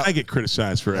 I get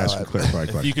criticized for asking clarifying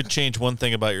questions. If you could change one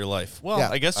thing about your life. Well,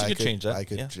 I guess you could change that. I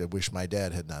could wish my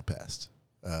dad had not passed.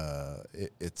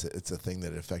 It's a thing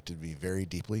that affected me very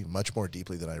deeply, much more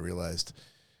deeply than I realized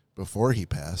before he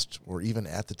passed, or even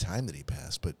at the time that he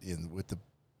passed. But with the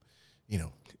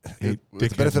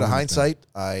benefit of hindsight,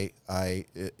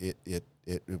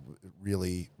 it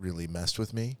really, really messed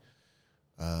with me,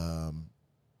 and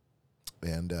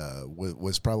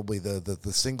was probably the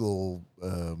single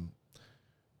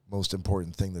most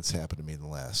important thing that's happened to me in the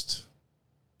last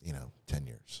 10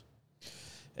 years.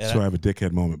 So I have a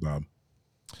dickhead moment, Bob.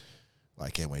 I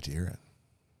can't wait to hear it.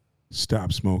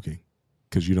 Stop smoking,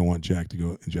 because you don't want Jack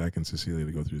and Cecilia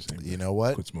to go through the same thing. You know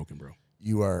what? Quit smoking, bro.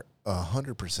 You are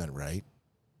 100% right,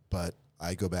 but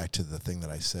I go back to the thing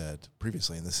that I said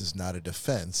previously, and this is not a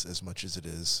defense as much as it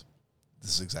is.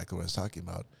 This is exactly what I was talking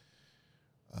about.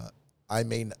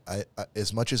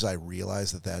 As much as I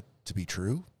realize that to be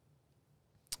true,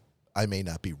 I may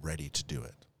not be ready to do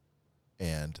it,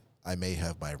 and I may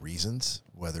have my reasons,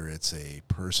 whether it's a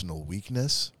personal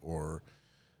weakness or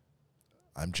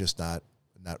I'm just not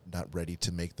ready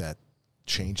to make that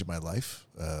change in my life.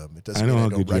 It doesn't mean I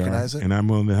don't recognize it, and I'm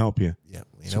willing to help you. Yeah,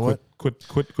 you know what? Quit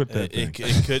that thing.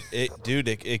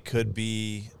 It could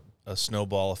be a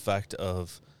snowball effect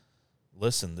of,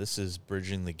 listen, this is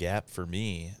bridging the gap for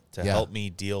me to help me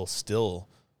deal still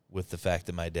with the fact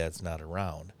that my dad's not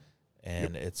around,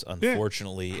 and it's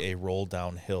unfortunately a roll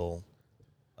downhill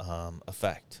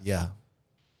effect. Yeah.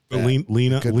 But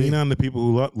lean on the people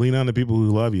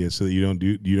who love you, so that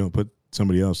you don't put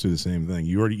somebody else through the same thing.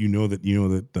 You know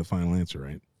the final answer,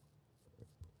 right?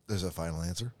 There's a final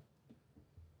answer.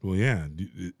 Well, yeah.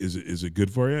 Is it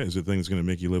good for you? Is it thing that's going to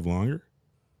make you live longer?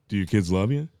 Do your kids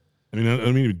love you? I mean, I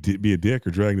don't mean to be a dick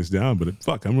or drag this down, but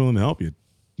I'm willing to help you.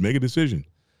 Make a decision.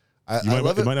 It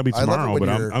might not be tomorrow,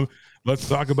 but let's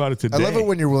talk about it today. I love it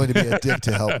when you're willing to be a dick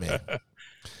to help me.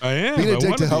 I am. Being a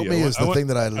dick to help me is the thing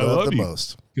that I love the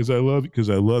most. Because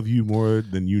I love you more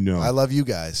than you know. I love you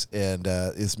guys, and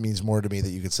this means more to me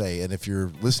that you could say. And if you're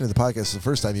listening to the podcast the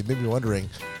first time, you may be wondering,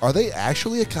 are they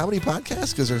actually a comedy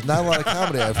podcast? Because there's not a lot of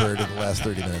comedy I've heard in the last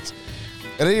 30 minutes.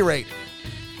 At any rate,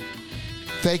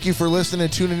 thank you for listening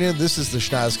and tuning in. This is the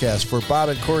Schnozcast. For Bob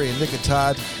and Corey and Nick and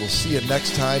Todd, we'll see you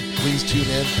next time. Please tune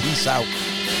in. Peace out.